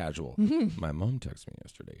more casual. My mom texted me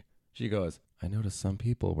yesterday. She goes, I noticed some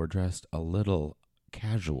people were dressed a little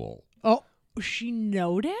casual. Oh, she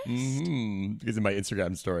noticed? Because in my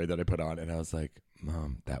Instagram story that I put on, and I was like,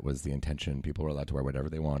 Mom, that was the intention. People were allowed to wear whatever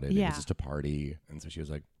they wanted. Yeah. It was just a party. And so she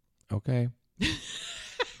was like, okay.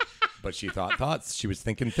 But she thought thoughts. She was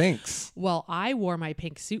thinking thinks. Well, I wore my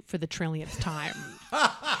pink suit for the trillionth time.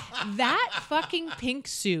 That fucking pink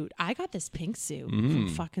suit. I got this pink suit from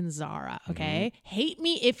fucking Zara, okay? Hate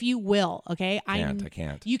me if you will, okay? I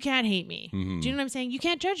can't. You can't hate me. Do you know what I'm saying? You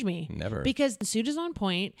can't judge me. Never. Because the suit is on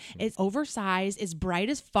point. It's oversized. It's bright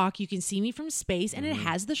as fuck. You can see me from space, and it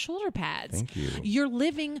has the shoulder pads. Thank you. You're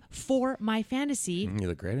living for my fantasy. You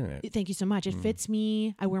look great in it. Thank you so much. It fits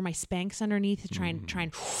me. I wear my Spanx underneath to try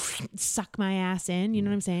and suck my ass in. You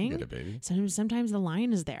know what I'm saying? Get it, baby. Sometimes the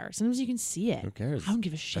line is there. Sometimes you can see it. Who cares? I don't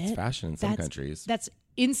give a shit. That's fashion in some countries. That's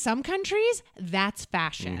in some countries. That's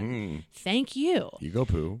fashion. Thank you. You go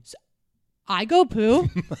poo. I go poo.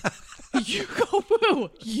 You go poo.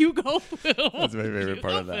 You go poo. That's my favorite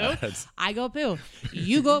part of that. I go poo.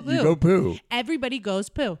 You go poo. You go poo. Everybody goes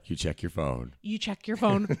poo. You check your phone. You check your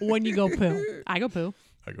phone when you go poo. I go poo.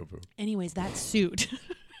 I go poo. Anyways, that suit.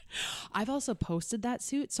 I've also posted that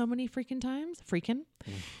suit so many freaking times. Freaking.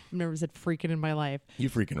 I've never said freaking in my life. You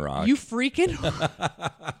freaking rock. You freaking.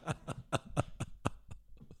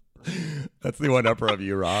 That's the one upper of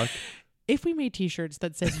you rock. If we made t-shirts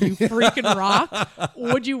that says you freaking rock,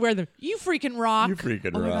 would you wear them? You freaking rock. You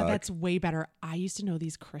freaking Oh my rock. God, that's way better. I used to know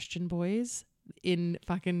these Christian boys in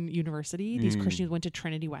fucking university. These Christians went to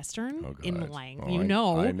Trinity Western in Langley. Oh, I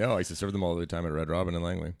know. I know. I used to serve them all the time at Red Robin in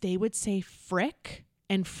Langley. They would say frick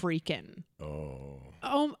and freaking. Oh.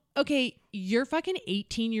 Okay, you're fucking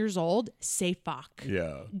 18 years old. Say fuck.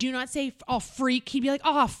 Yeah. Do not say, oh, freak. He'd be like,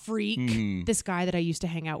 oh, freak. This guy that I used to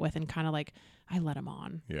hang out with and kind of like, I let him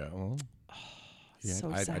on. Yeah. Well, yeah,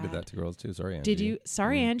 So I sad. did that to girls too. Sorry, Angie. Did you?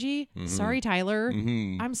 Sorry, Angie. Sorry, Tyler.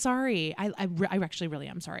 I'm sorry. I actually really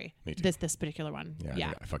am sorry. Me too. This particular one.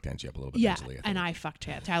 Yeah. I fucked Angie up a little bit. Yeah, mentally, and I fucked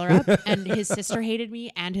Tyler up, and his sister hated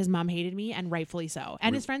me, and his mom hated me, and rightfully so,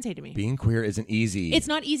 and his friends hated me. Being queer isn't easy. It's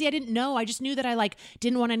not easy. I didn't know. I just knew that I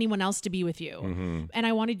didn't want anyone else to be with you, and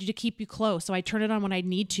I wanted you to keep you close. So I turned it on when I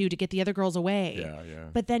need to get the other girls away. Yeah.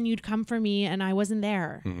 But then you'd come for me, and I wasn't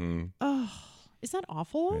there. Oh, is that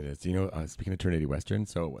awful? It is. You know, speaking of Trinity Western,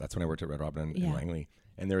 so that's when I worked at Red Robin in Langley.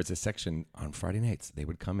 And there was a section on Friday nights. They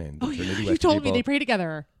would come in. Oh, yeah. You told me they pray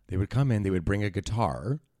together. They would come in. They would bring a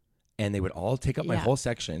guitar, and they would all take up my whole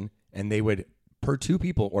section. And they would, per two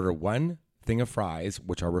people, order one thing of fries,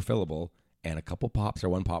 which are refillable, and a couple pops or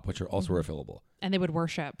one pop, which are also refillable. And they would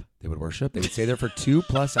worship. They would worship. They would stay there for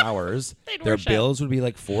 2+ hours. Their bills would be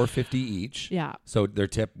like $4.50 each. Yeah. So their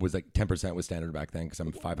tip was like 10% was standard back then because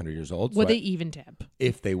I'm 500 years old. Would they even tip?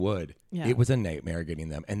 If they would. Yeah. It was a nightmare getting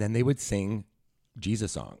them. And then they would sing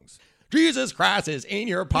Jesus songs. Jesus Christ is in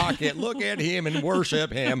your pocket. Look at him and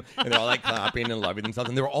worship him. And they're all like clapping and loving themselves.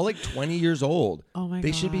 And they were all like 20 years old. Oh my God.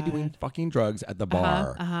 They should be doing fucking drugs at the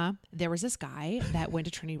bar. There was this guy that went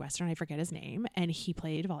to Trinity Western. I forget his name. And he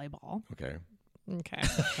played volleyball. Okay.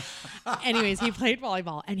 Anyways, he played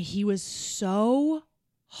volleyball. And he was so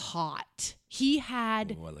hot. He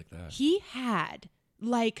had... Oh, I like that. He had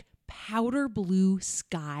like powder blue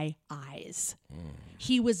sky eyes.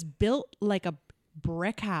 He was built like a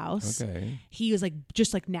brick house. Okay. He was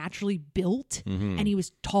just naturally built, and he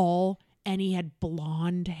was tall, and he had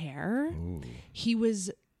blonde hair. He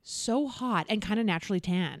was so hot and kind of naturally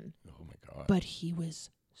tan. Oh my God. But he was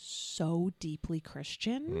so deeply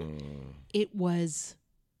Christian. It was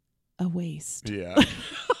a waste. Yeah.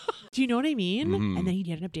 Do you know what I mean? Mhm. And then he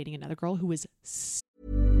ended up dating another girl who was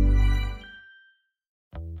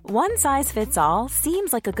One size fits all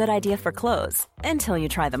seems like a good idea for clothes until you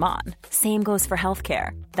try them on. Same goes for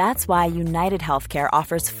healthcare. That's why United Healthcare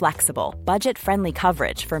offers flexible, budget-friendly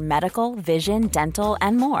coverage for medical, vision, dental,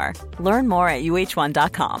 and more. Learn more at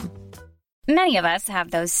uh1.com. Many of us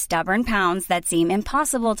have those stubborn pounds that seem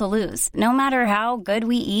impossible to lose, no matter how good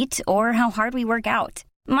we eat or how hard we work out.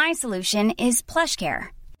 My solution is PlushCare.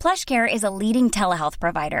 PlushCare is a leading telehealth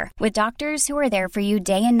provider with doctors who are there for you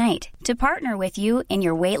day and night to partner with you in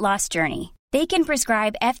your weight loss journey. They can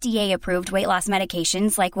prescribe FDA-approved weight loss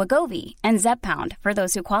medications like Wegovy and Zepbound for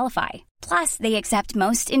those who qualify. Plus, they accept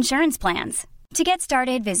most insurance plans. To get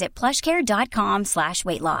started, visit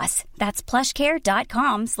plushcare.com/weightloss. That's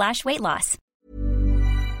plushcare.com/weightloss.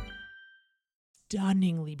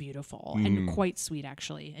 stunningly beautiful and quite sweet,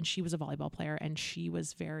 actually. And she was a volleyball player, and she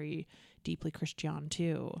was very deeply Christian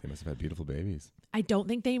too. They must have had beautiful babies. I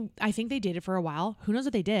think they dated for a while. Who knows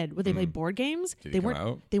what they did? Would they play board games? Did they he come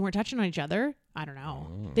out? They weren't touching on each other. I don't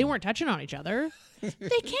know. They weren't touching on each other.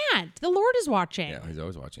 They can't. The Lord is watching. Yeah, he's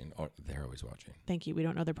always watching. Oh, they're always watching. Thank you. We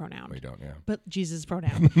don't know their pronoun. We don't, yeah. But Jesus'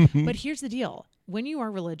 pronoun. But here's the deal. When you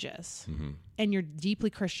are religious and you're deeply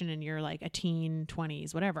Christian and you're like a teen,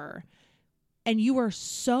 20s, whatever, and you are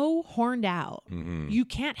so horned out, you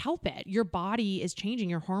can't help it. Your body is changing.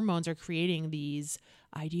 Your hormones are creating these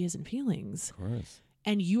ideas and feelings. Of course.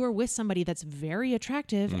 And you are with somebody that's very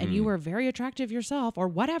attractive and you are very attractive yourself or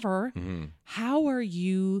whatever. How are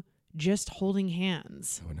you just holding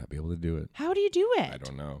hands? I would not be able to do it. How do you do it? I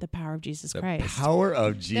don't know. The power of Jesus The Christ. power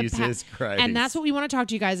of Jesus Christ. And that's what we want to talk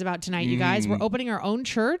to you guys about tonight, you guys. We're opening our own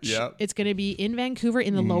church. Yep. It's going to be in Vancouver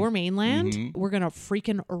in the Lower Mainland. We're going to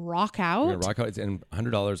freaking rock out. We're gonna rock out. It's and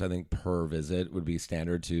 $100, I think, per visit would be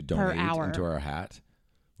standard to donate hour. into our hat.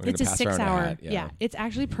 It's a 6 hour. Yeah. It's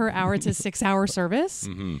actually per hour. It's a 6 hour service,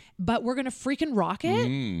 but we're going to freaking rock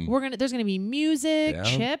it. There's going to be music,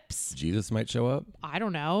 chips. Jesus might show up. I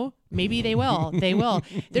don't know. Maybe they will. They will.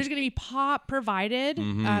 There's going to be pop provided.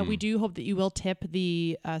 We do hope that you will tip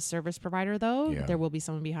the service provider, though. Yeah. There will be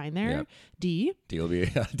someone behind there. Yep. D will be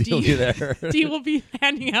there. D will be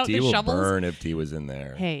handing out D the will shovels. burn if D was in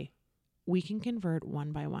there. Hey, we can convert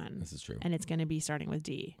one by one. This is true. And it's going to be starting with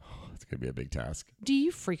D. It's going to be a big task. D,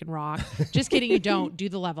 you freaking rock. Just kidding. You don't. Do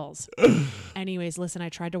the levels. Anyways, listen, I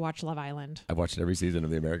tried to watch Love Island. I've watched every season of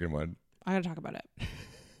the American one. I got to talk about it.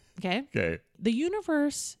 Okay? Okay. The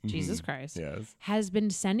universe, Jesus Christ, has been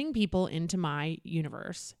sending people into my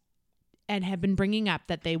universe and have been bringing up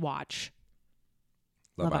that they watch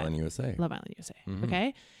Love Island USA. Love Island USA.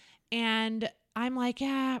 Okay? And I'm like,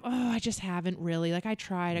 I just haven't really. Like, I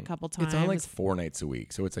tried a couple times. It's on like 4 nights a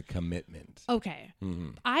week, so it's a commitment. Okay.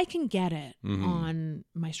 I can get it on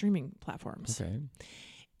my streaming platforms. Okay.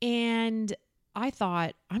 And I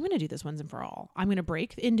thought, I'm going to do this once and for all. I'm going to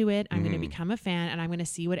break into it. I'm going to become a fan, and I'm going to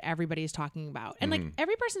see what everybody is talking about. And like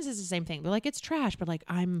every person says the same thing. They're like, it's trash, but like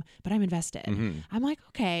I'm invested. I'm like,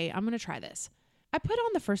 okay, I'm going to try this. I put on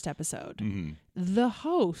the first episode. The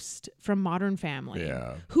host from Modern Family,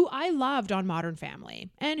 who I loved on Modern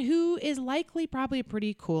Family, and who is likely probably a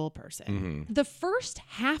pretty cool person. The first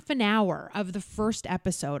half an hour of the first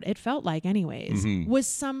episode, it felt like anyways, was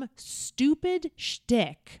some stupid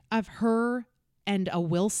shtick of her and a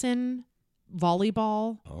Wilson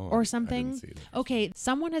volleyball or something. Okay,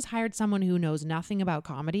 someone has hired someone who knows nothing about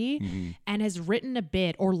comedy and has written a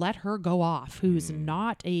bit or let her go off, who's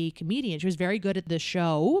not a comedian. She was very good at the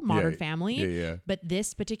show Modern Family, but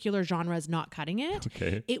this particular genre is not cutting it.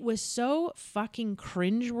 It was so fucking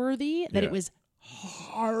cringeworthy that it was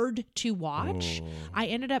hard to watch. I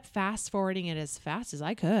ended up fast forwarding it as fast as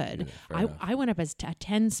I could. I went up as a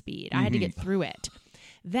 10 speed. I had to get through it.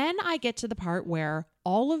 Then I get to the part where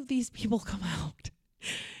all of these people come out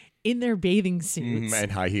in their bathing suits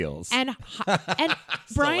and high heels and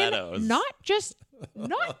Brian, not just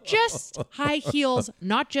high heels,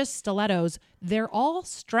 not just stilettos. They're all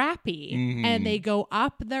strappy and they go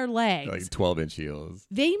up their legs, like 12-inch heels.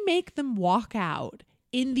 They make them walk out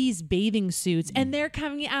in these bathing suits and they're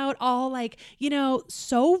coming out all like,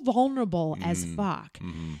 so vulnerable as fuck.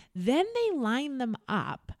 Then they line them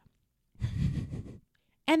up.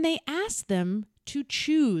 And they ask them to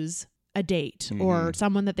choose a date or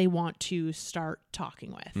someone that they want to start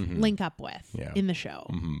talking with, link up with in the show.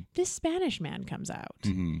 This Spanish man comes out.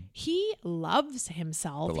 He loves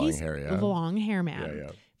himself. He's the long hair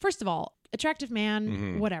man. First of all, attractive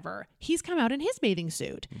man, whatever. He's come out in his bathing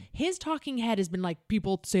suit. His talking head has been like,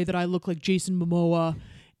 people say that I look like Jason Momoa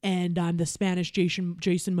and I'm the Spanish Jason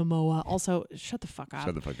Momoa. Also, shut the fuck up.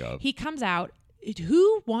 Shut the fuck up. He comes out.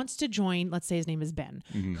 Who wants to join? Let's say his name is Ben.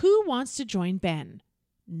 Mm-hmm. Who wants to join Ben?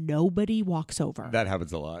 Nobody walks over. That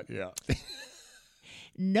happens a lot. Yeah.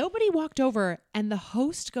 Nobody walked over, and the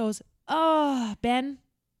host goes, "Oh, Ben,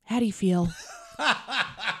 how do you feel?"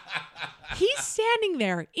 He's standing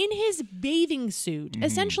there in his bathing suit,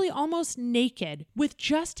 essentially almost naked, with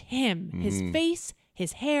just him, his face,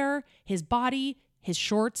 his hair, his body, his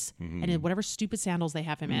shorts, and whatever stupid sandals they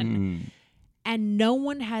have him in. And no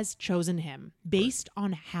one has chosen him based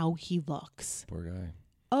on how he looks. Poor guy.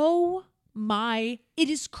 Oh my, it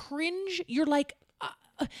is cringe. You're like,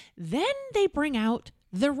 then they bring out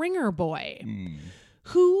the ringer boy,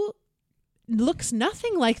 who looks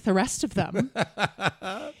nothing like the rest of them.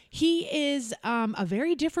 He is a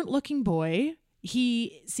very different looking boy.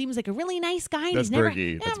 He seems like a really nice guy. That's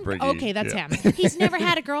Bergie. That's Bergie. Okay, that's him. He's never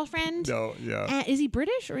had a girlfriend. No, yeah. Is he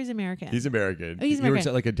British or is he American? He's American. Oh, he's He works American.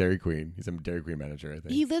 at like a Dairy Queen. He's a Dairy Queen manager, I think.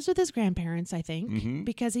 He lives with his grandparents, I think,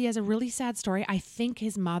 because he has a really sad story. I think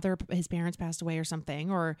his parents passed away or something,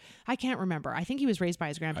 or I can't remember. I think he was raised by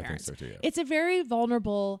his grandparents. I think so too, yeah. It's a very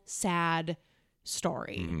vulnerable, sad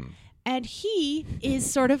story. And he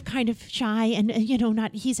is sort of kind of shy and,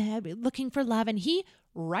 he's looking for love. And he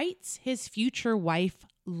writes his future wife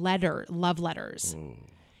love letters.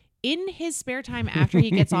 In his spare time after he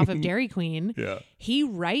gets off of Dairy Queen, he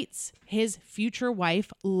writes his future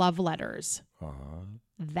wife love letters.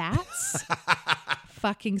 That's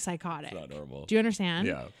fucking psychotic. It's not normal. Do you understand?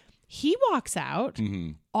 Yeah. He walks out.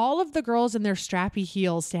 All of the girls in their strappy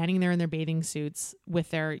heels standing there in their bathing suits with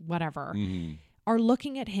their whatever are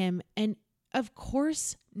looking at him. And of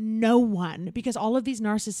course, no one, because all of these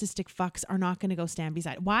narcissistic fucks are not going to go stand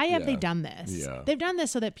beside. Why have they done this? Yeah. They've done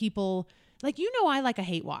this so that people, like, I like a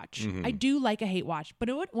hate watch. I do like a hate watch. But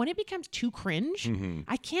when it becomes too cringe,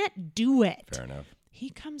 I can't do it. Fair enough. He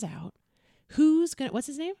comes out. What's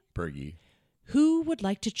his name? Bergie. Who would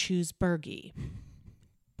like to choose Bergie?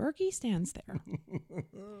 Bergie stands there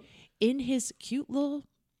in his cute little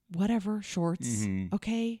whatever shorts,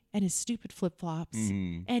 okay, and his stupid flip-flops,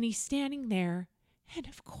 and he's standing there, and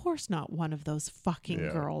of course not one of those fucking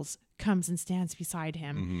girls comes and stands beside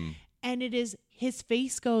him, and it is, his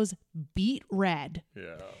face goes beet red,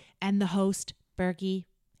 and the host, Bergie,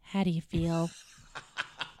 how do you feel?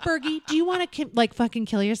 Bergie, do you want to fucking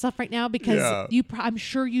kill yourself right now? Because I'm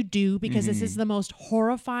sure you do, because this is the most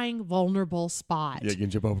horrifying, vulnerable spot. Yeah, you can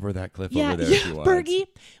jump over that cliff over there if you want. Bergie,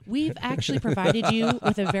 we've actually provided you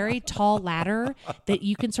with a very tall ladder that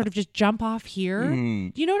you can sort of just jump off here.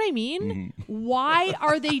 Do you know what I mean? Why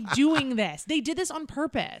are they doing this? They did this on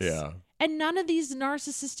purpose. Yeah. And none of these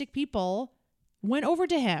narcissistic people went over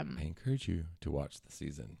to him. I encourage you to watch the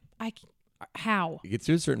season. How? It gets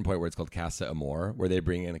to a certain point where it's called Casa Amor, where they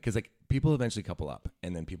bring in, because like people eventually couple up,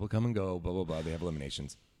 and then people come and go, blah, blah, blah. They have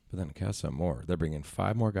eliminations. But then Casa Amor, they're bringing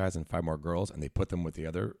 5 more guys and 5 more girls, and they put them with the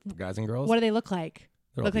other guys and girls. What do they look like?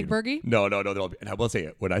 They're Look like Bergie? No. And I will say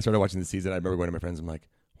it. When I started watching the season, I remember going to my friends, I'm like,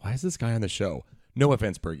 why is this guy on the show? No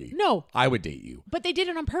offense, Bergie. No. I would date you. But they did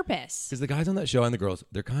it on purpose. Because the guys on that show and the girls,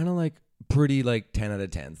 they're kind of like pretty like 10 out of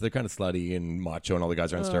 10s. They're kind of slutty and macho, and all the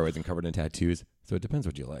guys are on steroids and covered in tattoos. So it depends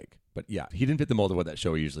what you like. But yeah, he didn't fit the mold of what that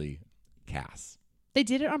show usually casts. They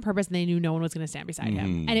did it on purpose, and they knew no one was going to stand beside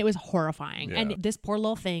him, and it was horrifying. Yeah. And this poor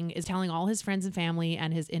little thing is telling all his friends and family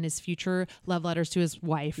and his future love letters to his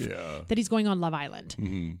wife that he's going on Love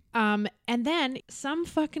Island. And then some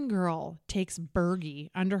fucking girl takes Bergie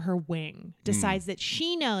under her wing, decides that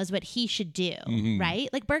she knows what he should do, right?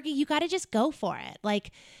 Like, Bergie, you got to just go for it.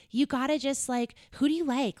 Like, you got to just like, who do you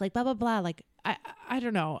like? Like, blah, blah, blah. Like, I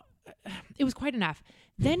don't know. It was quite enough.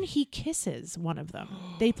 Then he kisses one of them.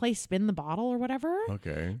 They play spin the bottle or whatever.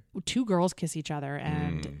 Okay. 2 girls kiss each other,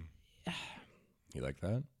 and You like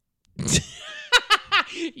that?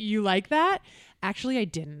 You like that? Actually, I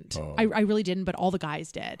didn't. Oh. I really didn't, but all the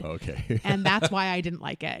guys did. Okay. And that's why I didn't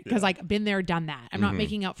like it, because like, been there, done that. I'm not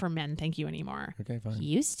making out for men, thank you, anymore. Okay, fine.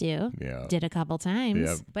 Used to. Yeah. Did a couple times.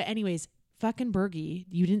 Yeah. But anyways, fucking Bergie,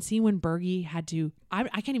 you didn't see when Bergie had to, I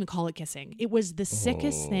can't even call it kissing. It was the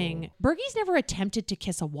sickest thing. Bergie's never attempted to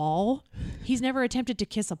kiss a wall. He's never attempted to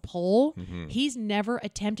kiss a pole. He's never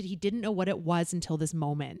attempted, he didn't know what it was until this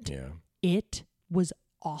moment. Yeah. It was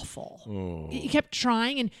awful. He kept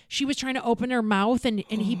trying, and she was trying to open her mouth, and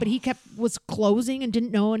he was closing and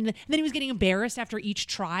didn't know, and then he was getting embarrassed after each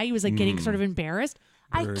try. He was like getting sort of embarrassed.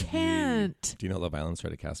 I Fergie. can't. Do you know Love Island's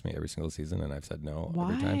tried to cast me every single season, and I've said no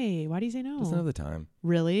Why? every time? Why do you say no? Doesn't have the time.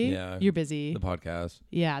 Really? Yeah. You're busy. The podcast.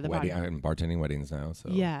 Yeah, the wedding. podcast. I'm bartending weddings now. So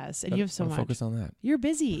Yes, and you have so much. Focus on that. You're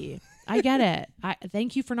busy. I get it.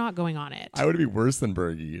 Thank you for not going on it. I would be worse than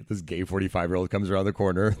Bergie. This gay 45-year-old comes around the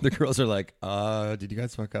corner. The girls are like, did you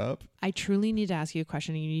guys fuck up? I truly need to ask you a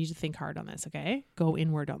question, and you need to think hard on this, okay? Go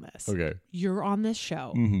inward on this. Okay. You're on this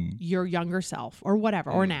show, Mm-hmm. your younger self, or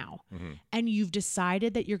whatever, or now, and you've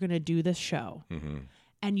decided that you're going to do this show. Mm-hmm.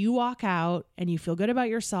 And you walk out and you feel good about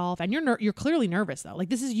yourself, and you're clearly nervous though. Like,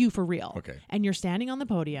 this is you for real. Okay. And you're standing on the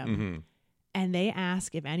podium, and they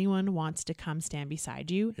ask if anyone wants to come stand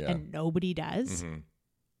beside you, and nobody does.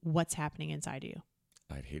 What's happening inside you?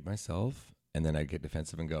 I'd hate myself, and then I'd get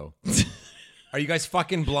defensive and go, "Are you guys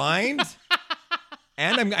fucking blind?"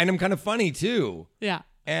 and I'm kind of funny too. Yeah.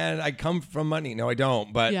 And I come from money. No, I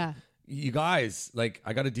don't. But Yeah. you guys, like,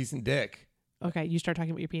 I got a decent dick. Okay, you start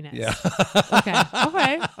talking about your penis. Yeah.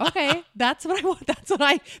 Okay. That's what I want.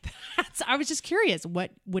 I was just curious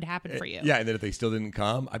what would happen for you. Yeah, and then if they still didn't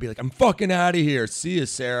come, I'd be like, I'm fucking out of here. See you,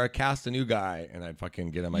 Sarah. Cast a new guy. And I'd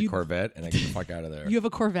fucking get on my Corvette and I get the fuck out of there. You have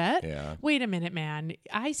a Corvette? Yeah. Wait a minute, man.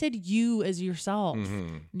 I said you as yourself.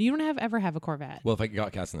 You don't ever have a Corvette. Well, if I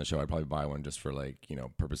got cast in the show, I'd probably buy one just for, like,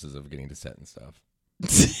 purposes of getting to set and stuff.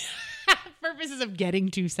 Purposes of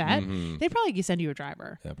getting to set? They probably send you a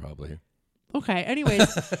driver. Yeah, probably. Okay.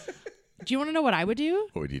 Anyways, do you want to know what I would do?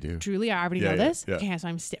 What would you do? Truly, I already know this. Yeah. Okay,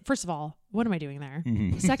 so first of all, what am I doing there?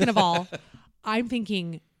 Second of all, I'm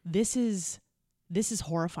thinking this is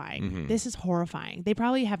horrifying. This is horrifying. They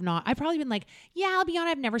probably have not. I've probably been like, yeah, I'll be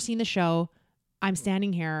honest, I've never seen the show. I'm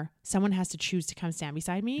standing here. Someone has to choose to come stand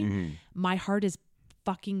beside me. My heart is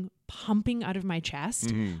fucking pumping out of my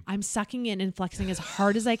chest. I'm sucking in and flexing as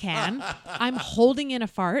hard as I can. I'm holding in a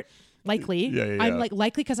fart. Likely. I'm likely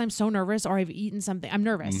because I'm so nervous or I've eaten something. I'm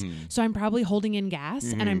nervous. So I'm probably holding in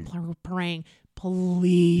gas and I'm praying,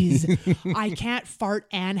 please, I can't fart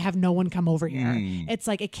and have no one come over here. It's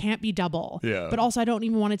like, it can't be double. Yeah. But also I don't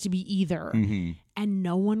even want it to be either. And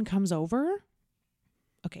no one comes over.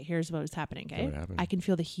 Okay, here's what's happening, okay? What happened? I can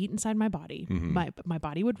feel the heat inside my body. My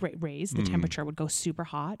body would raise. The temperature would go super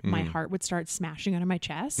hot. My heart would start smashing out of my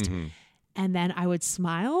chest. And then I would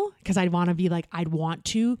smile because I'd want to be like,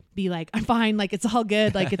 I'm fine. Like, it's all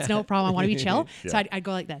good. Like, it's no problem. I want to be chill. Yeah. So I'd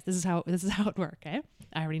go like this. This is how it works. Okay.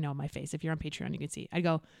 I already know my face. If you're on Patreon, you can see. I'd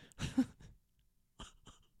go.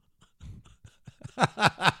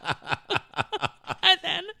 And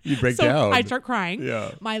then you break down. I'd start crying.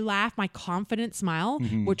 Yeah. My laugh, my confident smile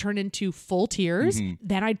would turn into full tears.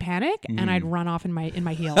 Then I'd panic and I'd run off in my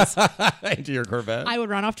heels. Into your Corvette? I would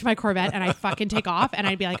run off to my Corvette and I'd fucking take off and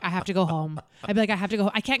I'd be like, I have to go home. I'd be like, I have to go.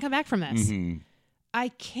 I can't come back from this. I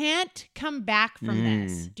can't come back from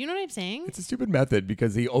this. Do you know what I'm saying? It's a stupid method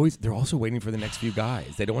because they're also waiting for the next few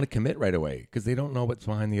guys. They don't want to commit right away because they don't know what's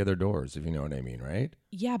behind the other doors, if you know what I mean, right?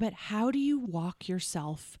 Yeah, but how do you walk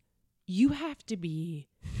yourself? You have to be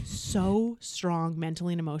so strong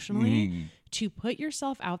mentally and emotionally to put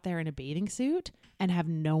yourself out there in a bathing suit and have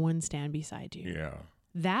no one stand beside you. Yeah.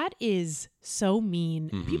 That is so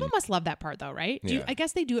mean. People must love that part though, right? I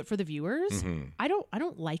guess they do it for the viewers. I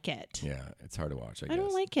don't like it. Yeah, it's hard to watch, I guess. I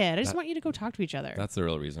don't like it. I just want you to go talk to each other. That's the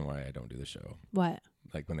real reason why I don't do the show. What?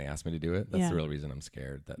 Like, when they ask me to do it, that's the real reason I'm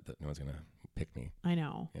scared that no one's going to pick me. I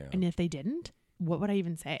know. Yeah. And if they didn't, what would I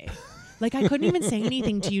even say? Like, I couldn't even say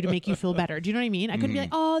anything to you to make you feel better. Do you know what I mean? I couldn't be like,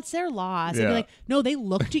 oh, it's their loss. I'd be like, no, they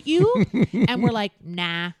looked at you and were like,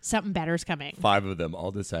 nah, something better's coming. 5 of them all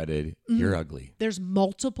decided, you're ugly. There's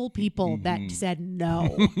multiple people that said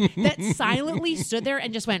no, that silently stood there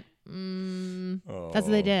and just went, that's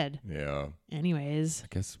what they did. Yeah. Anyways. I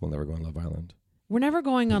guess we'll never go on Love Island. We're never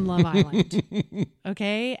going on Love Island.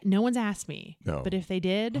 Okay? No one's asked me. No. But if they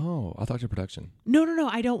did. Oh, I'll talk to production. No.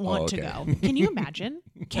 I don't want to okay. go. Can you imagine?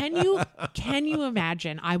 Can you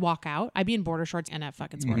imagine? I walk out. I'd be in border shorts and a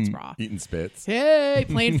fucking sports bra. Eating spits. Hey,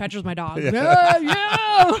 playing fetch with my dog.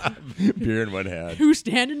 Yeah. Beer in one hand. Who's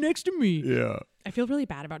standing next to me? Yeah. I feel really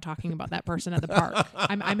bad about talking about that person at the park.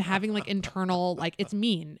 I'm having like internal, like, it's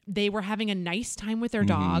mean. They were having a nice time with their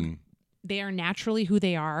dog. They are naturally who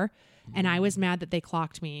they are. And I was mad that they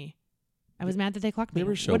clocked me. They were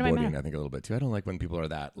showboating, I think, a little bit too. I don't like when people are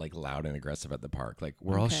that like loud and aggressive at the park. Like,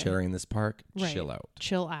 we're all sharing this park. Right.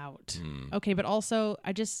 Chill out. Okay, but also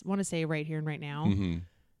I just want to say right here and right now,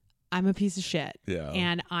 I'm a piece of shit. Yeah.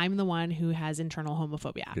 And I'm the one who has internal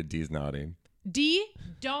homophobia. Good D's nodding. D,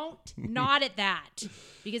 don't nod at that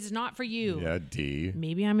because it's not for you. Yeah, D.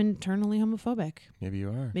 Maybe I'm internally homophobic. Maybe you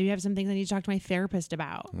are. Maybe I have some things I need to talk to my therapist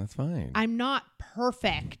about. That's fine. I'm not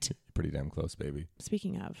perfect. Pretty damn close, baby.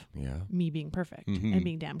 Speaking of me being perfect and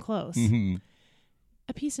being damn close,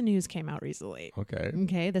 a piece of news came out recently.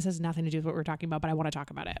 Okay. This has nothing to do with what we're talking about, but I want to talk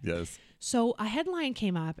about it. Yes. So a headline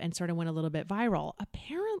came up and sort of went a little bit viral.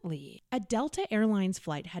 Apparently, a Delta Airlines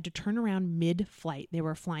flight had to turn around mid-flight. They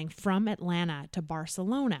were flying from Atlanta to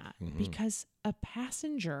Barcelona because a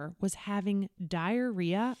passenger was having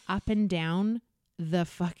diarrhea up and down the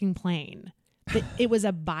fucking plane. It was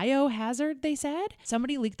a biohazard, they said.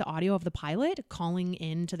 Somebody leaked the audio of the pilot calling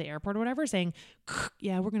in to the airport or whatever saying,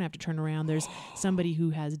 yeah, we're going to have to turn around. There's somebody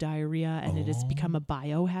who has diarrhea and it has become a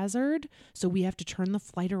biohazard. So we have to turn the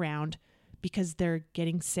flight around because they're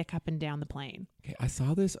getting sick up and down the plane. Okay, I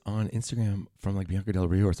saw this on Instagram from like Bianca Del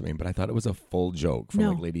Rio or something, but I thought it was a full joke from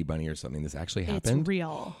like Lady Bunny or something. This actually happened? It's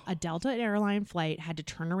real. A Delta airline flight had to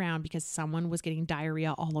turn around because someone was getting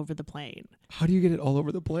diarrhea all over the plane. How do you get it all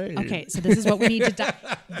over the plane? Okay, so this is what we need to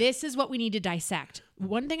this is what we need to dissect.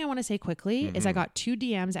 One thing I want to say quickly is I got 2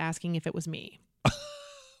 DMs asking if it was me.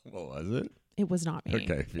 What was it? It was not me.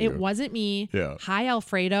 Okay, it wasn't me. Yeah. Hi,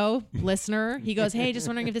 Alfredo, listener. He goes, hey, just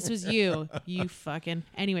wondering if this was you. You fucking.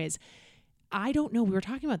 Anyways, I don't know. We were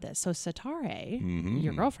talking about this. So Satare,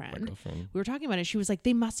 your girlfriend, we were talking about it. She was like,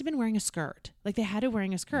 they must have been wearing a skirt. Like they had to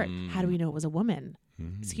wearing a skirt. How do we know it was a woman?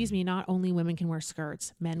 Excuse me, not only women can wear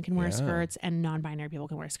skirts, men can wear skirts, and non-binary people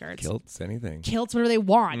can wear skirts. Kilts, anything. Kilts, whatever they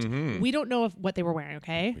want. We don't know what they were wearing,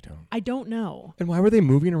 okay? We don't. I don't know. And why were they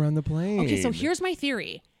moving around the plane? Okay, so here's my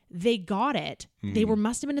theory. They got it. They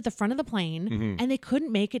must have been at the front of the plane and they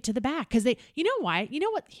couldn't make it to the back because you know why? You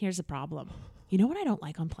know what? Here's the problem. You know what I don't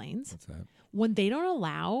like on planes? What's that? When they don't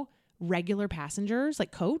allow regular passengers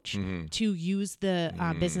like coach to use the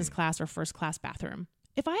business class or first class bathroom.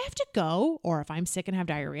 If I have to go or if I'm sick and have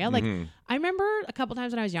diarrhea, like I remember a couple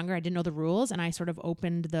times when I was younger, I didn't know the rules and I sort of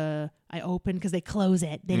opened because they close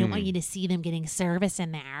it. They don't want you to see them getting service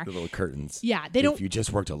in there. The little curtains. Yeah. They don't. If you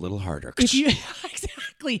just worked a little harder.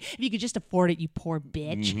 Exactly. If you could just afford it, you poor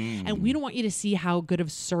bitch. And we don't want you to see how good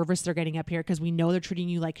of service they're getting up here because we know they're treating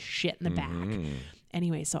you like shit in the back.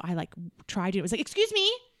 Anyway, so I like tried it. It was like, excuse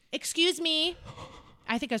me.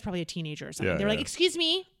 I think I was probably a teenager or something. They were like, excuse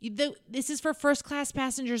me, this is for first class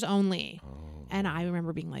passengers only. And I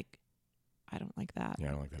remember being like, I don't like that. Yeah,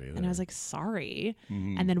 I don't like that either. And I was like, sorry.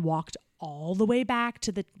 And then walked all the way back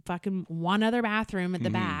to the fucking one other bathroom at the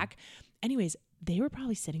back. Anyways, they were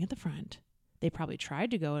probably sitting at the front. They probably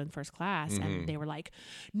tried to go in first class and they were like,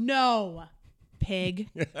 no, pig.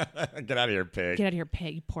 Get out of here, pig. Get out of here,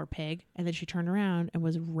 pig. Poor pig. And then she turned around and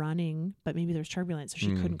was running, but maybe there was turbulence, so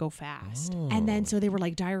she couldn't go fast. And then so they were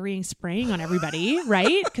like diarrheaing, spraying on everybody,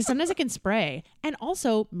 right? Because sometimes it can spray. And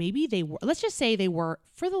also maybe they were, let's just say they were,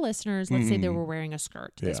 for the listeners, let's say they were wearing a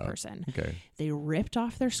skirt, this person. Okay. They ripped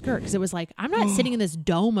off their skirt because it was like, I'm not sitting in this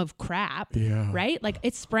dome of crap, right? Like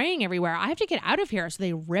it's spraying everywhere. I have to get out of here. So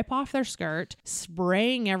they rip off their skirt,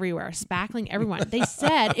 spraying everywhere, spackling everyone. They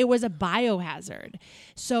said it was a biohazard.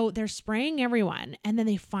 So they're spraying everyone and then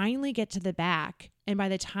they finally get to the back. And by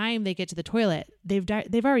the time they get to the toilet, they've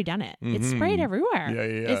already done it. It's sprayed everywhere.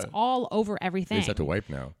 Yeah. It's all over everything. They just have to wipe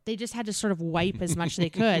now. They just had to sort of wipe as much as they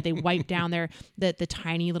could. They wiped down the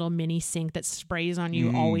tiny little mini sink that sprays on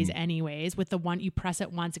you always anyways. With the one, you press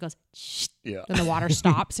it once, it goes, and the water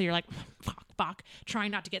stops. So you're like, fuck,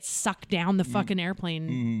 trying not to get sucked down the fucking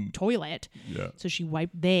airplane toilet. Yeah. So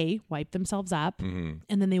they wiped themselves up and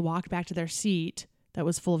then they walked back to their seat that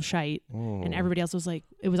was full of shite. And everybody else was like,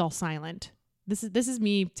 it was all silent. This is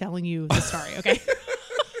me telling you the story, okay?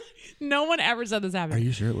 No one ever said this happened. Are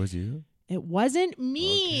you sure it was you? It wasn't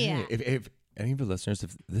me. Okay. If any of the listeners,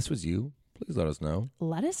 if this was you, please let us know.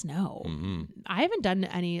 Let us know. I haven't done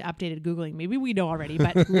any updated Googling. Maybe we know already,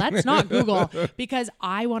 but let's not Google because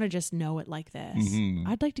I want to just know it like this.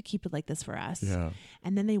 I'd like to keep it like this for us. Yeah.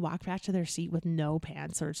 And then they walked back to their seat with no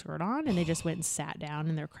pants or skirt on and they just went and sat down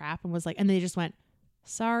in their crap and was like, and they just went,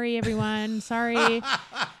 sorry, everyone. Sorry.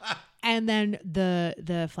 And then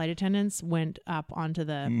the flight attendants went up onto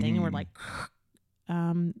the thing and were like,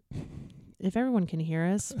 if everyone can hear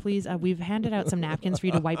us, please, we've handed out some napkins for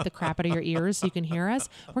you to wipe the crap out of your ears so you can hear us.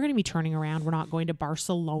 We're going to be turning around. We're not going to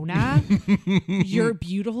Barcelona. Your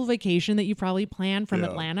beautiful vacation that you probably planned from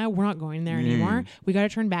Atlanta, we're not going there anymore. We got to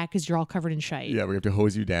turn back because you're all covered in shite. Yeah, we have to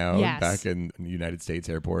hose you down back in the United States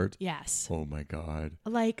airport. Yes. Oh my God.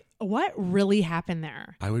 Like, what really happened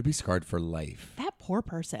there? I would be scarred for life. That poor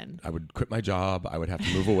person. I would quit my job. I would have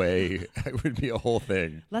to move away. It would be a whole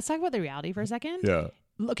thing. Let's talk about the reality for a second. Yeah.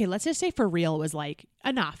 okay, let's just say for real was like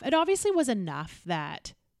enough. It obviously was enough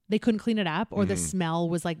that they couldn't clean it up, or the smell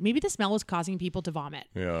was like, maybe the smell was causing people to vomit.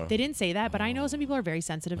 Yeah. They didn't say that, but I know some people are very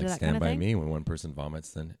sensitive to that kind of thing. Stand by me, when one person vomits,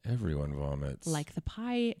 then everyone vomits. Like the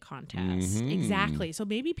pie contest. Exactly. So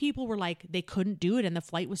maybe people were like, they couldn't do it and the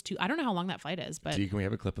flight was too, I don't know how long that flight is, but. Gee, can we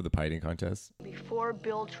have a clip of the pie eating contest? Before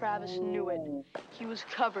Bill Travis knew it, he was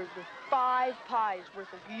covered with 5 pies worth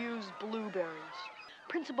of used blueberries.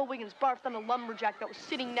 Principal Wiggins barfed on a lumberjack that was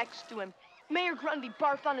sitting next to him. Mayor Grundy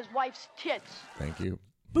barfed on his wife's tits. Thank you.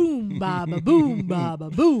 Boom, baba, boom, baba,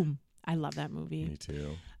 boom. I love that movie. Me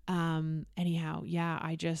too. Anyhow, yeah,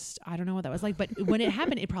 I don't know what that was like. But when it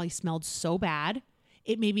happened, it probably smelled so bad.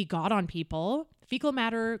 It maybe got on people. Fecal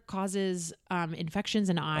matter causes infections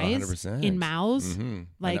in eyes, 100%. in mouths.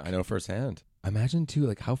 Like I know firsthand. Imagine too,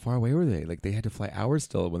 like how far away were they? Like they had to fly hours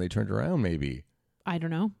still when they turned around, maybe. I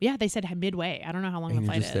don't know. Yeah, they said midway. I don't know how long And the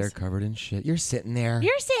flight you're just is. there covered in shit. You're sitting there.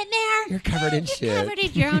 You're sitting there. You're covered in shit. Covered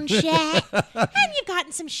in your own shit. And you've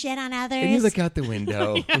gotten some shit on others. And you look out the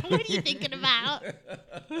window. Yeah, what are you thinking about?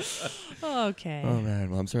 Okay. Oh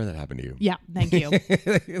man, well I'm sorry that happened to you. Yeah, thank you.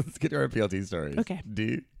 Let's get to our PLT stories. Okay.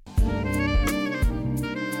 D.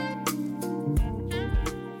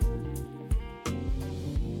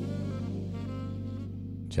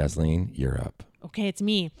 Jasleen, you're up. Okay, it's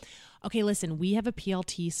me. Okay, listen, we have a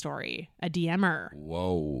PLT story, a DMer.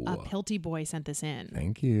 Whoa. A Pilty Boy sent this in.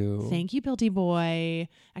 Thank you. Thank you, Pilty Boy.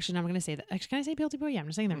 Actually, no, I'm going to say that. Actually, can I say Pilty Boy? Yeah, I'm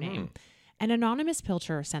just saying their name. An anonymous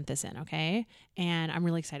pilcher sent this in, okay? And I'm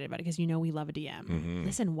really excited about it because you know we love a DM.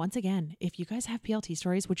 Listen, once again, if you guys have PLT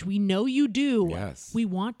stories, which we know you do, yes, we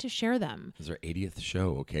want to share them. This is our 80th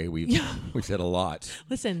show, okay? We've said a lot.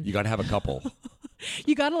 Listen. You got to have a couple.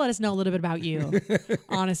 You got to let us know a little bit about you,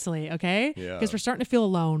 honestly, okay? Yeah. Because we're starting to feel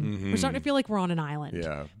alone. We're starting to feel like we're on an island.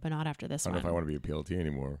 Yeah. But not after this one. I don't know if I want to be a PLT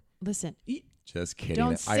anymore. Listen. Just kidding.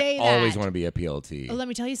 Don't say I always want to be a PLT. Oh, let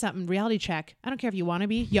me tell you something. Reality check. I don't care if you want to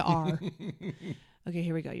be. You are. Okay,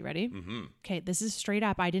 here we go. You ready? Okay, this is straight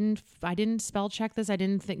up. I didn't spell check this. I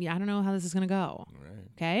don't know how this is going to go. Right.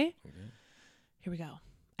 Okay? Here we go.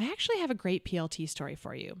 I actually have a great PLT story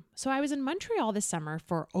for you. So I was in Montreal this summer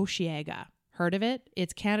for Osheaga. Heard of it?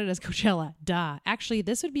 It's Canada's Coachella. Duh. Actually,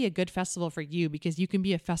 this would be a good festival for you because you can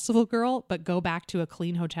be a festival girl, but go back to a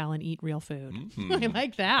clean hotel and eat real food. I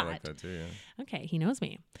like that. I like that too, yeah. Okay, he knows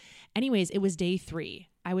me. Anyways, it was day 3.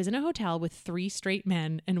 I was in a hotel with 3 straight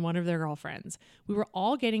men and one of their girlfriends. We were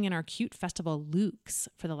all getting in our cute festival looks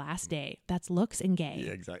for the last day. That's looks and gay.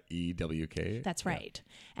 Yeah, exactly. EWK. That's right.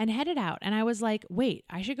 And headed out. And I was like, wait,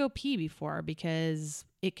 I should go pee before because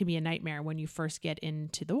it can be a nightmare when you first get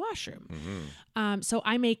into the washroom. So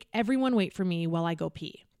I make everyone wait for me while I go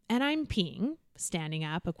pee. And I'm peeing, standing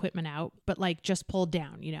up, equipment out, but like just pulled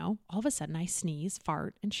down, you know? All of a sudden I sneeze,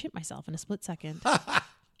 fart, and shit myself in a split second.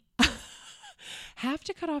 Have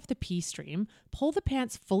to cut off the pee stream, pull the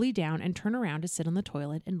pants fully down, and turn around to sit on the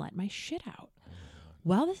toilet and let my shit out.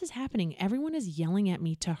 While this is happening, everyone is yelling at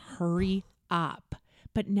me to hurry up.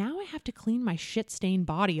 But now I have to clean my shit-stained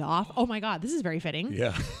body off. Oh my God, this is very fitting.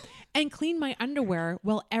 Yeah. And clean my underwear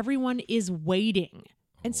while everyone is waiting.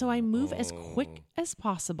 And so I move as quick as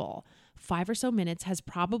possible. 5 or so minutes has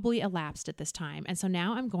probably elapsed at this time. And so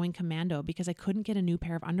now I'm going commando because I couldn't get a new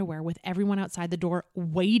pair of underwear with everyone outside the door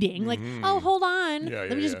waiting. Like, oh, hold on.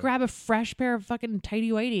 Let me just grab a fresh pair of fucking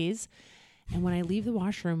tighty whities. And when I leave the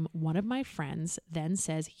washroom, one of my friends then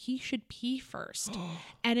says he should pee first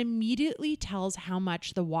and immediately tells how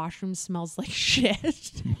much the washroom smells like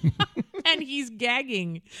shit. And he's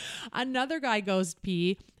gagging. Another guy goes to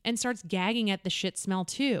pee and starts gagging at the shit smell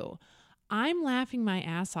too. I'm laughing my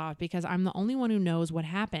ass off because I'm the only one who knows what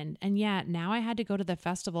happened. And yet now I had to go to the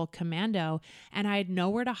festival commando and I had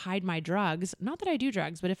nowhere to hide my drugs. Not that I do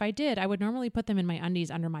drugs, but if I did, I would normally put them in my undies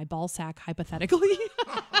under my ball sack, hypothetically.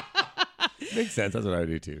 Makes sense. That's what I would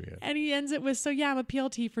do too. Yeah. And he ends it with, so yeah, I'm a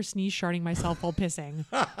PLT for sneeze sharding myself while pissing.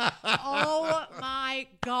 Oh my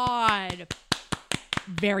God.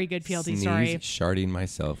 Very good PLT story. Sharding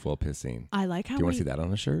myself while pissing. I like how Do you want to see that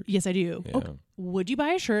on a shirt? Yes, I do. Yeah. Okay. Would you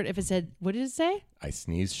buy a shirt if it said, what did it say? I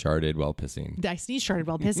sneezed sharded while pissing. I sneeze sharded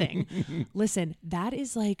while pissing. Listen, that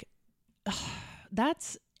is like,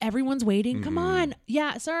 that's everyone's waiting. Come on.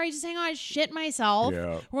 Yeah, sorry, just hang on. I shit myself.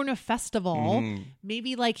 Yeah. We're in a festival.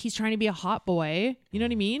 Maybe like he's trying to be a hot boy. You know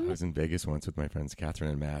what I mean? I was in Vegas once with my friends Catherine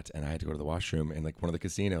and Matt, and I had to go to the washroom in like one of the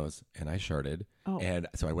casinos, and I sharded. Oh. And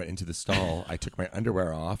so I went into the stall. I took my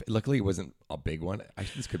underwear off. Luckily, it wasn't a big one.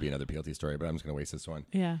 This could be another PLT story, but I'm just going to waste this one.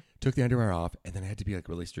 Yeah. Took the underwear off, and then I had to be like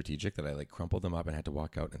really strategic that I like crumpled them up and had to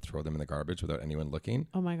walk out and throw them in the garbage without anyone looking.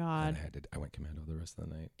 Oh my God. And I went commando the rest of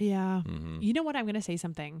the night. Yeah. You know what? I'm going to say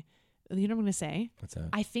something. You know what I'm going to say? What's that?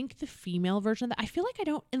 I think the female version of that, I feel like I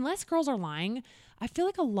don't, unless girls are lying, I feel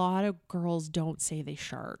like a lot of girls don't say they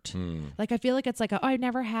shirt. Like, I feel like it's like, I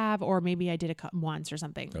never have, or maybe I did it once or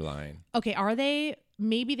something. They're lying. Okay, are they?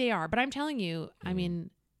 Maybe they are. But I'm telling you, I mean,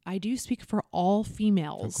 I do speak for all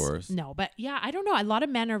females. Of course. No, but yeah, I don't know. A lot of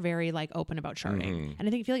men are very like open about shirting. And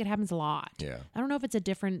I feel like it happens a lot. Yeah. I don't know if it's a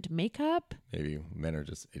different makeup. Maybe men are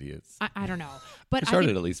just idiots. I don't know. But I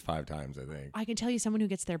shirted at least 5 times, I think. I can tell you someone who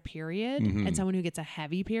gets their period and someone who gets a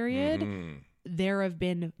heavy period. There have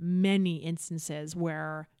been many instances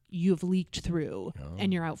where you've leaked through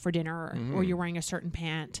and you're out for dinner or you're wearing a certain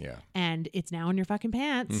pant and it's now in your fucking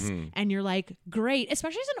pants and you're like, great.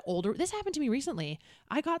 Especially as an older, this happened to me recently.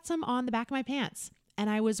 I got some on the back of my pants and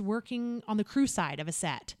I was working on the crew side of a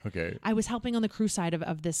set. Okay. I was helping on the crew side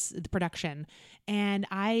of the production and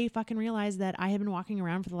I fucking realized that I had been walking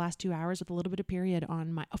around for the last 2 hours with a little bit of period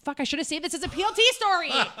on my, I should have saved this as a PLT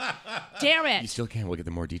story. Damn it. You still can. We'll get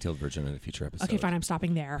the more detailed version in a future episode. Okay, fine. I'm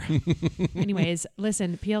stopping there. Anyways,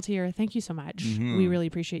 listen, PLTer, thank you so much. We really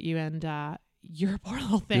appreciate you. And you're a poor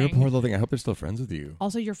little thing. You're a poor little thing. I hope they're still friends with you.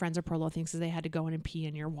 Also, your friends are poor little things because they had to go in and pee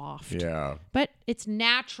in your waft. Yeah. But it's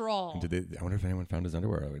natural. And I wonder if anyone found his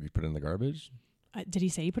underwear. Did he put it in the garbage? Did he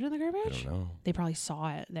say he put it in the garbage? I don't know. They probably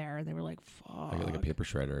saw it there and they were like, fuck. I get like a paper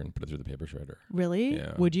shredder and put it through the paper shredder. Really?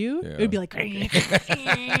 Yeah. Would you? Yeah. It would be like,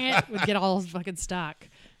 would get all fucking stuck.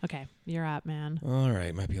 Okay, you're up, man. All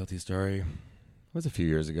right, my PLT story. It was a few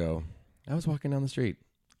years ago. I was walking down the street.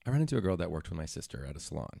 I ran into a girl that worked with my sister at a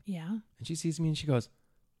salon. Yeah. And she sees me and she goes,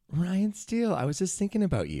 Ryan Steele, I was just thinking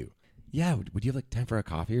about you. Yeah, would you have like time for a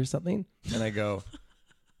coffee or something? And I go,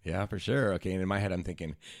 yeah, for sure. Okay. And in my head, I'm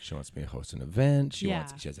thinking, she wants me to host an event. She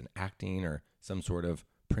has an acting or some sort of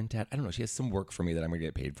print ad. I don't know. She has some work for me that I'm going to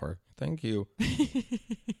get paid for. Thank you.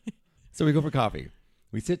 So we go for coffee.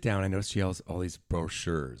 We sit down. I notice she has all these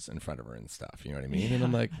brochures in front of her and stuff. You know what I mean? Yeah. And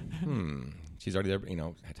I'm like, She's already there,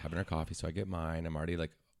 having her coffee. So I get mine. I'm already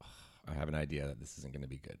like, I have an idea that this isn't going to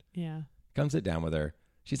be good. Yeah. Come sit down with her.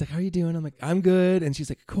 She's like, how are you doing? I'm like, I'm good. And she's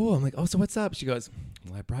like, cool. I'm like, oh, so what's up? She goes,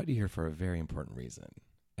 well, I brought you here for a very important reason.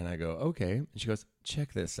 And I go, okay. And she goes,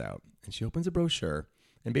 check this out. And she opens a brochure.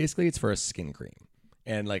 And basically it's for a skin cream.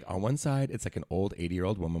 And like on one side, it's like an old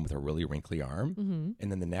 80-year-old woman with a really wrinkly arm. Mm-hmm.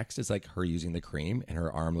 And then the next is like her using the cream. And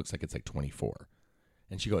her arm looks like it's like 24.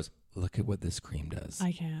 And she goes, look at what this cream does.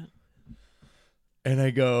 I can't. And I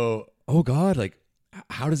go, oh God, like,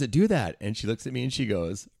 how does it do that? And she looks at me and she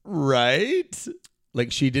goes, right?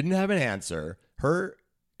 Like she didn't have an answer. Her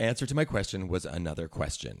answer to my question was another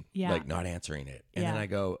question. Yeah. Like not answering it. And then I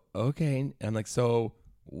go, okay. And I'm like, so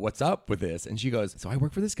what's up with this? And she goes, so I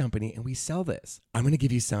work for this company and we sell this. I'm going to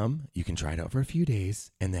give you some. You can try it out for a few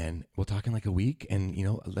days and then we'll talk in like a week and,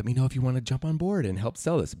 let me know if you want to jump on board and help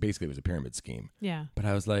sell this. Basically, it was a pyramid scheme. Yeah. But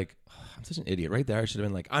I was like, I'm such an idiot. Right there, I should have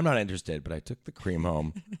been like, I'm not interested, but I took the cream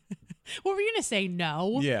home. What were you going to say?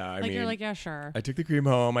 No? Yeah. I mean, you're like, yeah, sure. I took the cream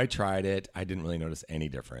home. I tried it. I didn't really notice any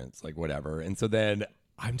difference, like whatever. And so then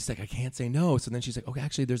I'm just like, I can't say no. So then she's like, okay,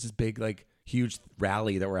 actually there's this big, like huge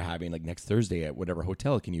rally that we're having like next Thursday at whatever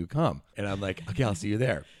hotel. Can you come? And I'm like, okay, I'll see you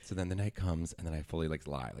there. So then the night comes and then I fully like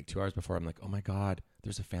lie. Like 2 hours before, I'm like, oh my God,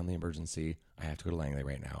 there's a family emergency. I have to go to Langley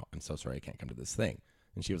right now. I'm so sorry I can't come to this thing.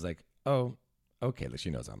 And she was like, oh, okay. Like she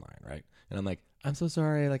knows I'm lying, right? And I'm like, I'm so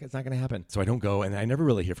sorry. Like it's not going to happen. So I don't go. And I never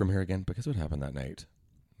really hear from her again because what happened that night?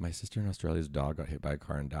 My sister in Australia's dog got hit by a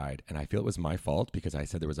car and died. And I feel it was my fault because I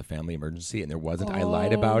said there was a family emergency and there wasn't. I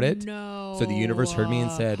lied about it. No. So the universe heard me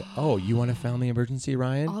and said, oh, you want a family emergency,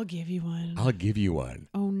 Ryan? I'll give you one. I'll give you one.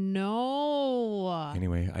 Oh, no.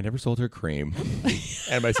 Anyway, I never sold her cream.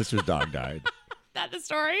 And my sister's dog died. That the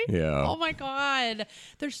story? Yeah. Oh my God.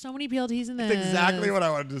 There's so many PLTs in this. That's exactly what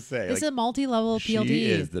I wanted to say. It's a multi-level PLT.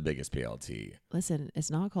 She is the biggest PLT. Listen,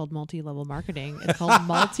 it's not called multi-level marketing. It's called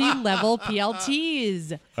multi-level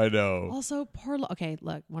PLTs. I know. Also, okay,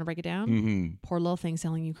 look, want to break it down? Mm-hmm. Poor little thing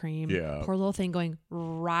selling you cream. Yeah. Poor little thing going,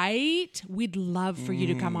 right? We'd love for you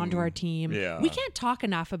to come onto our team. Yeah. We can't talk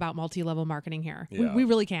enough about multi-level marketing here. Yeah. We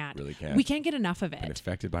really can't. Really can't. We can't get enough of it. I'm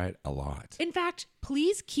affected by it a lot. In fact,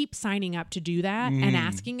 please keep signing up to do that and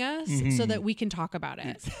asking us so that we can talk about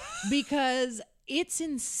it because it's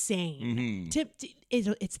insane.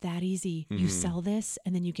 It's that easy. You sell this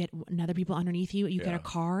and then you get other people underneath you. You get a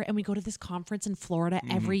car and we go to this conference in Florida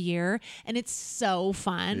every year and it's so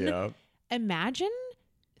fun. Yeah. Imagine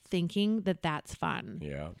thinking that that's fun.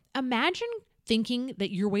 Yeah. Imagine thinking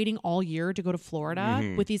that you're waiting all year to go to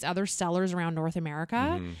Florida with these other sellers around North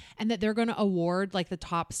America and that they're going to award like the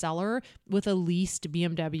top seller with a leased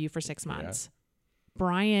BMW for 6 months.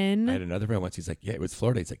 Brian. I had another friend once. He's like, yeah, it was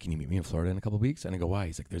Florida. He's like, can you meet me in Florida in a couple of weeks? And I go, why?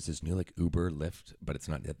 He's like, there's this new like Uber, Lyft, but it's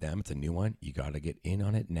not them. It's a new one. You got to get in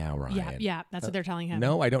on it now, Ryan. Yeah. That's what they're telling him.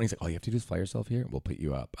 No, I don't. He's like, all you have to do is fly yourself here. We'll put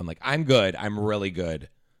you up. I'm like, I'm good. I'm really good.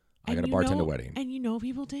 I got to bartend a wedding. And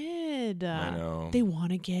people did. I know. They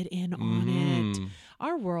want to get in on it.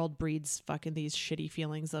 Our world breeds fucking these shitty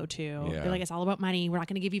feelings though too. Yeah. They're like, it's all about money. We're not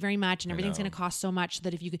going to give you very much, and everything's going to cost so much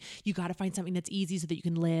that if you got to find something that's easy so that you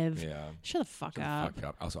can live. Yeah. Shut the fuck up.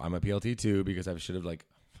 Also, I'm a PLT too because I should have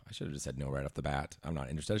just said no right off the bat. I'm not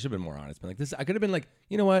interested. I should have been more honest. Been like this. I could have been like,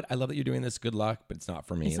 you know what? I love that you're doing this. Good luck, but it's not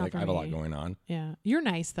for me. I have a lot going on. Yeah, you're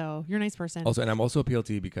nice though. You're a nice person. Also, and I'm also a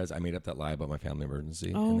PLT because I made up that lie about my family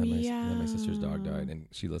emergency. Oh, and then my sister's dog died, and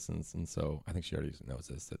she listens, and so I think she already knows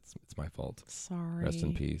this. It's my fault. Sorry. Rest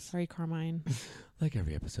in peace. Sorry, Carmine. Like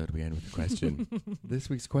every episode, we end with a question. This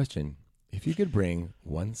week's question: if you could bring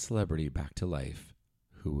one celebrity back to life,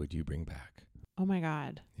 who would you bring back? Oh my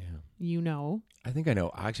God. Yeah. I think I know.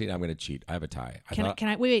 Actually, I'm going to cheat. I have a tie. Can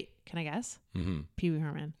I wait? Can I guess? Mm-hmm. Pee Wee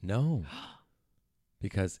Herman. No.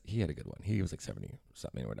 Because he had a good one. He was like 70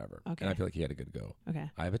 something or whatever. Okay. And I feel like he had a good go. Okay.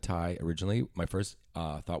 I have a tie. Originally, my first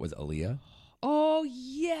thought was Aaliyah. Oh,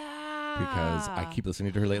 yeah. Because I keep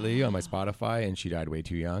listening to her lately on my Spotify, and she died way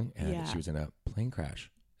too young, and she was in a plane crash.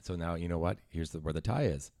 So now, you know what? Here's where the tie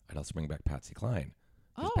is. I'd also bring back Patsy Cline.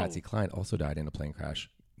 Because Patsy Cline also died in a plane crash.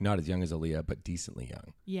 Not as young as Aaliyah, but decently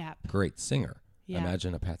young. Yeah. Great singer. Yeah.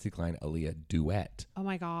 Imagine a Patsy Cline Aaliyah duet. Oh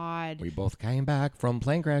my God. We both came back from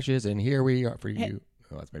plane crashes, and here we are for you.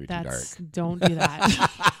 Oh, that's maybe too dark. Don't do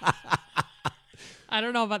that. I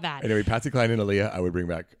don't know about that. Anyway, Patsy Cline and Aaliyah, I would bring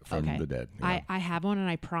back from the dead. Yeah. I have one, and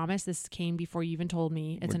I promise this came before you even told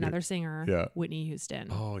me. It's another singer, Whitney Houston.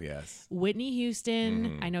 Oh, yes. Whitney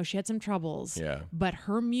Houston, I know she had some troubles, but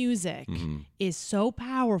her music Mm-hmm. is so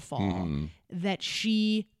powerful that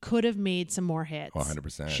she could have made some more hits.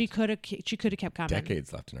 100%. She could have kept coming.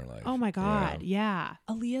 Decades left in her life. Oh my God, yeah.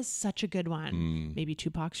 Aaliyah's such a good one. Maybe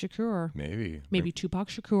Tupac Shakur. Maybe Tupac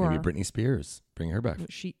Shakur. Maybe Britney Spears. Bring her back.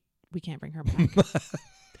 We can't bring her back.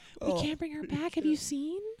 We can't bring her back. Have you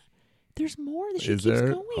seen? There's more that she keeps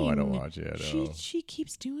going. Oh, I don't watch it. She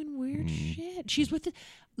keeps doing weird shit. She's with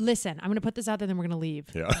Listen, I'm going to put this out there, then we're going to leave.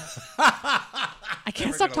 Yeah. I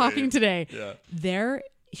can't stop talking today. Yeah.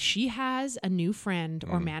 She has a new friend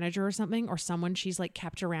or manager or something, or someone she's like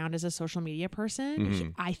kept around as a social media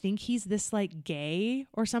person. I think he's this like gay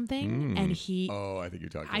or something. And he, I think you're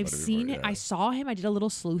talking about it. I've seen it. I saw him. I did a little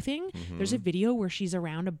sleuthing. There's a video where she's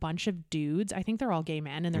around a bunch of dudes. I think they're all gay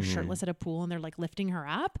men, and they're shirtless at a pool, and they're like lifting her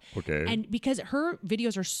up. Okay. And because her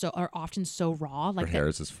videos are often so raw, like her hair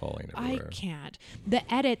is just falling everywhere. I can't.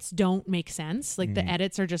 The edits don't make sense. Like the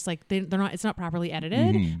edits are just like they're not. It's not properly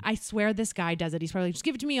edited. I swear this guy does it. He's probably like, just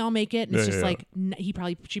give it to me, I'll make it. And it's just like she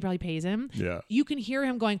probably pays him. Yeah. You can hear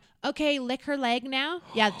him going, okay, lick her leg now.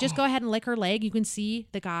 Yeah, just go ahead and lick her leg. You can see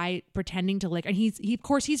the guy pretending to lick, and he's with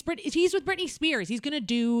Britney Spears. He's gonna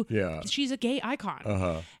do. Yeah. She's a gay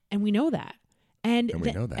icon. And we know that. And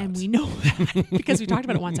we know that. And we know that because we talked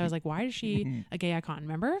about it once. I was like, why is she a gay icon?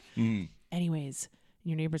 Remember? Anyways.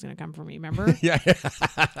 Your neighbor's going to come for me, remember? Yeah.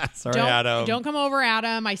 Sorry, Adam. Don't come over,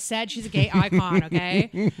 Adam. I said she's a gay icon,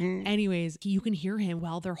 okay? Anyways, you can hear him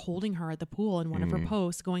while they're holding her at the pool in one of her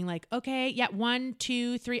posts going like, okay, yeah, 1,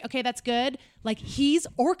 2, 3. Okay, that's good. Like, he's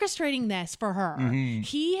orchestrating this for her.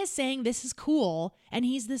 He is saying this is cool, and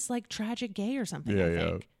he's this like tragic gay or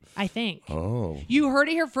something, I think. Oh. You heard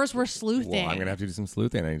it here first. We're sleuthing. Well, I'm going to have to do some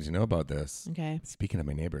sleuthing. I need to know about this. Okay. Speaking of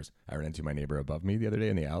my neighbors, I ran into my neighbor above me the other day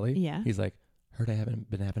in the alley. Yeah. He's like, heard I haven't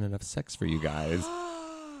been having enough sex for you guys.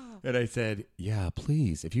 And I said, yeah,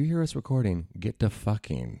 please, if you hear us recording, get to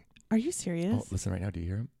fucking. Are you serious? Oh, listen right now. Do you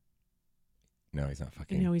hear him? No, he's not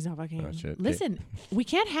fucking. No, he's not fucking. Oh, shit. Listen, we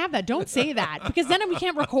can't have that. Don't say that because then we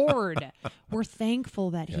can't record. We're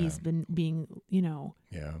thankful that he's been being,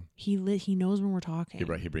 Yeah. He knows when we're talking.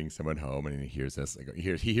 He brings someone home and he hears this. Like,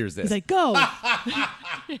 he hears this. He's like, go.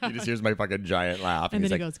 He just hears my fucking giant laugh. And he's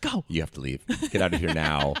then like, he goes, go. You have to leave. Get out of here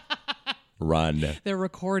now. Run. They're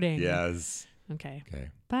recording. Yes. Okay.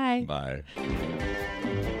 Bye.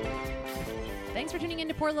 Thanks for tuning in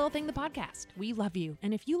to Poor Little Thing, the podcast. We love you.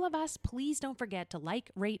 And if you love us, please don't forget to like,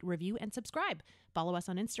 rate, review, and subscribe. Follow us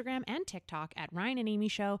on Instagram and TikTok at Ryan and Amy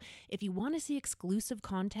Show. If you want to see exclusive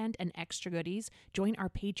content and extra goodies, join our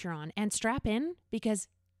Patreon and strap in because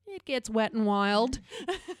it gets wet and wild.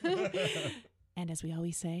 And as we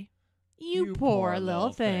always say, you poor little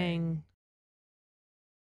thing.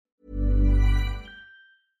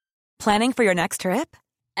 Planning for your next trip?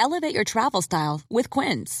 Elevate your travel style with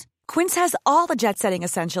Quince. Quince has all the jet-setting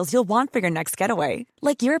essentials you'll want for your next getaway,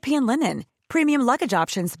 like European linen, premium luggage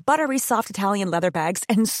options, buttery soft Italian leather bags,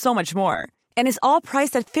 and so much more. And is all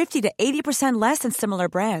priced at 50 to 80% less than similar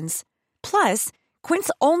brands. Plus,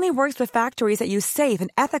 Quince only works with factories that use safe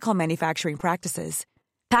and ethical manufacturing practices.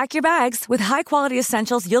 Pack your bags with high-quality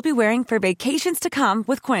essentials you'll be wearing for vacations to come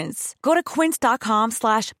with Quince. Go to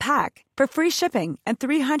quince.com/pack for free shipping and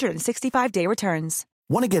 365-day returns.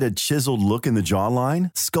 Want to get a chiseled look in the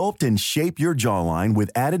jawline? Sculpt and shape your jawline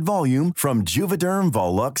with added volume from Juvederm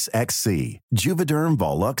Volux XC. Juvederm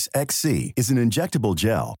Volux XC is an injectable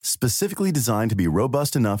gel specifically designed to be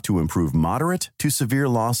robust enough to improve moderate to severe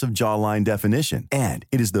loss of jawline definition. And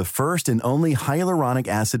it is the first and only hyaluronic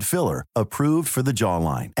acid filler approved for the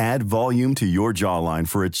jawline. Add volume to your jawline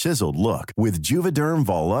for a chiseled look with Juvederm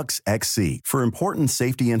Volux XC. For important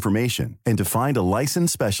safety information and to find a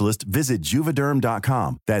licensed specialist, visit Juvederm.com.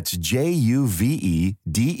 That's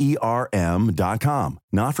Juvederm.com.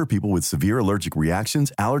 Not for people with severe allergic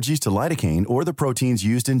reactions, allergies to lidocaine, or the proteins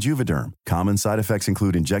used in Juvederm. Common side effects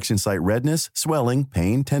include injection site redness, swelling,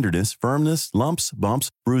 pain, tenderness, firmness, lumps,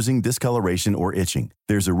 bumps, bruising, discoloration, or itching.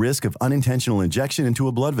 There's a risk of unintentional injection into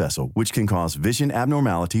a blood vessel, which can cause vision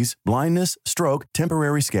abnormalities, blindness, stroke,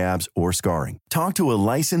 temporary scabs, or scarring. Talk to a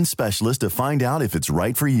licensed specialist to find out if it's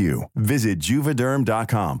right for you. Visit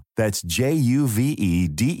Juvederm.com. That's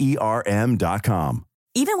Juvederm.com.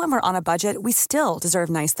 Even when we're on a budget, we still deserve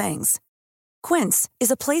nice things. Quince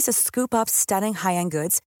is a place to scoop up stunning high-end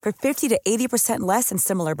goods for 50 to 80% less than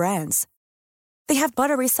similar brands. They have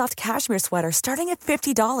buttery soft cashmere sweaters starting at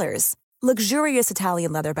 $50, luxurious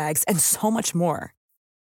Italian leather bags, and so much more.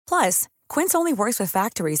 Plus, Quince only works with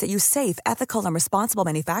factories that use safe, ethical, and responsible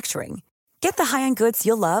manufacturing. Get the high-end goods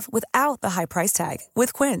you'll love without the high price tag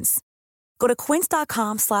with Quince. Go to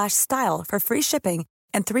quince.com/style for free shipping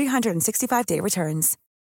and 365-day returns.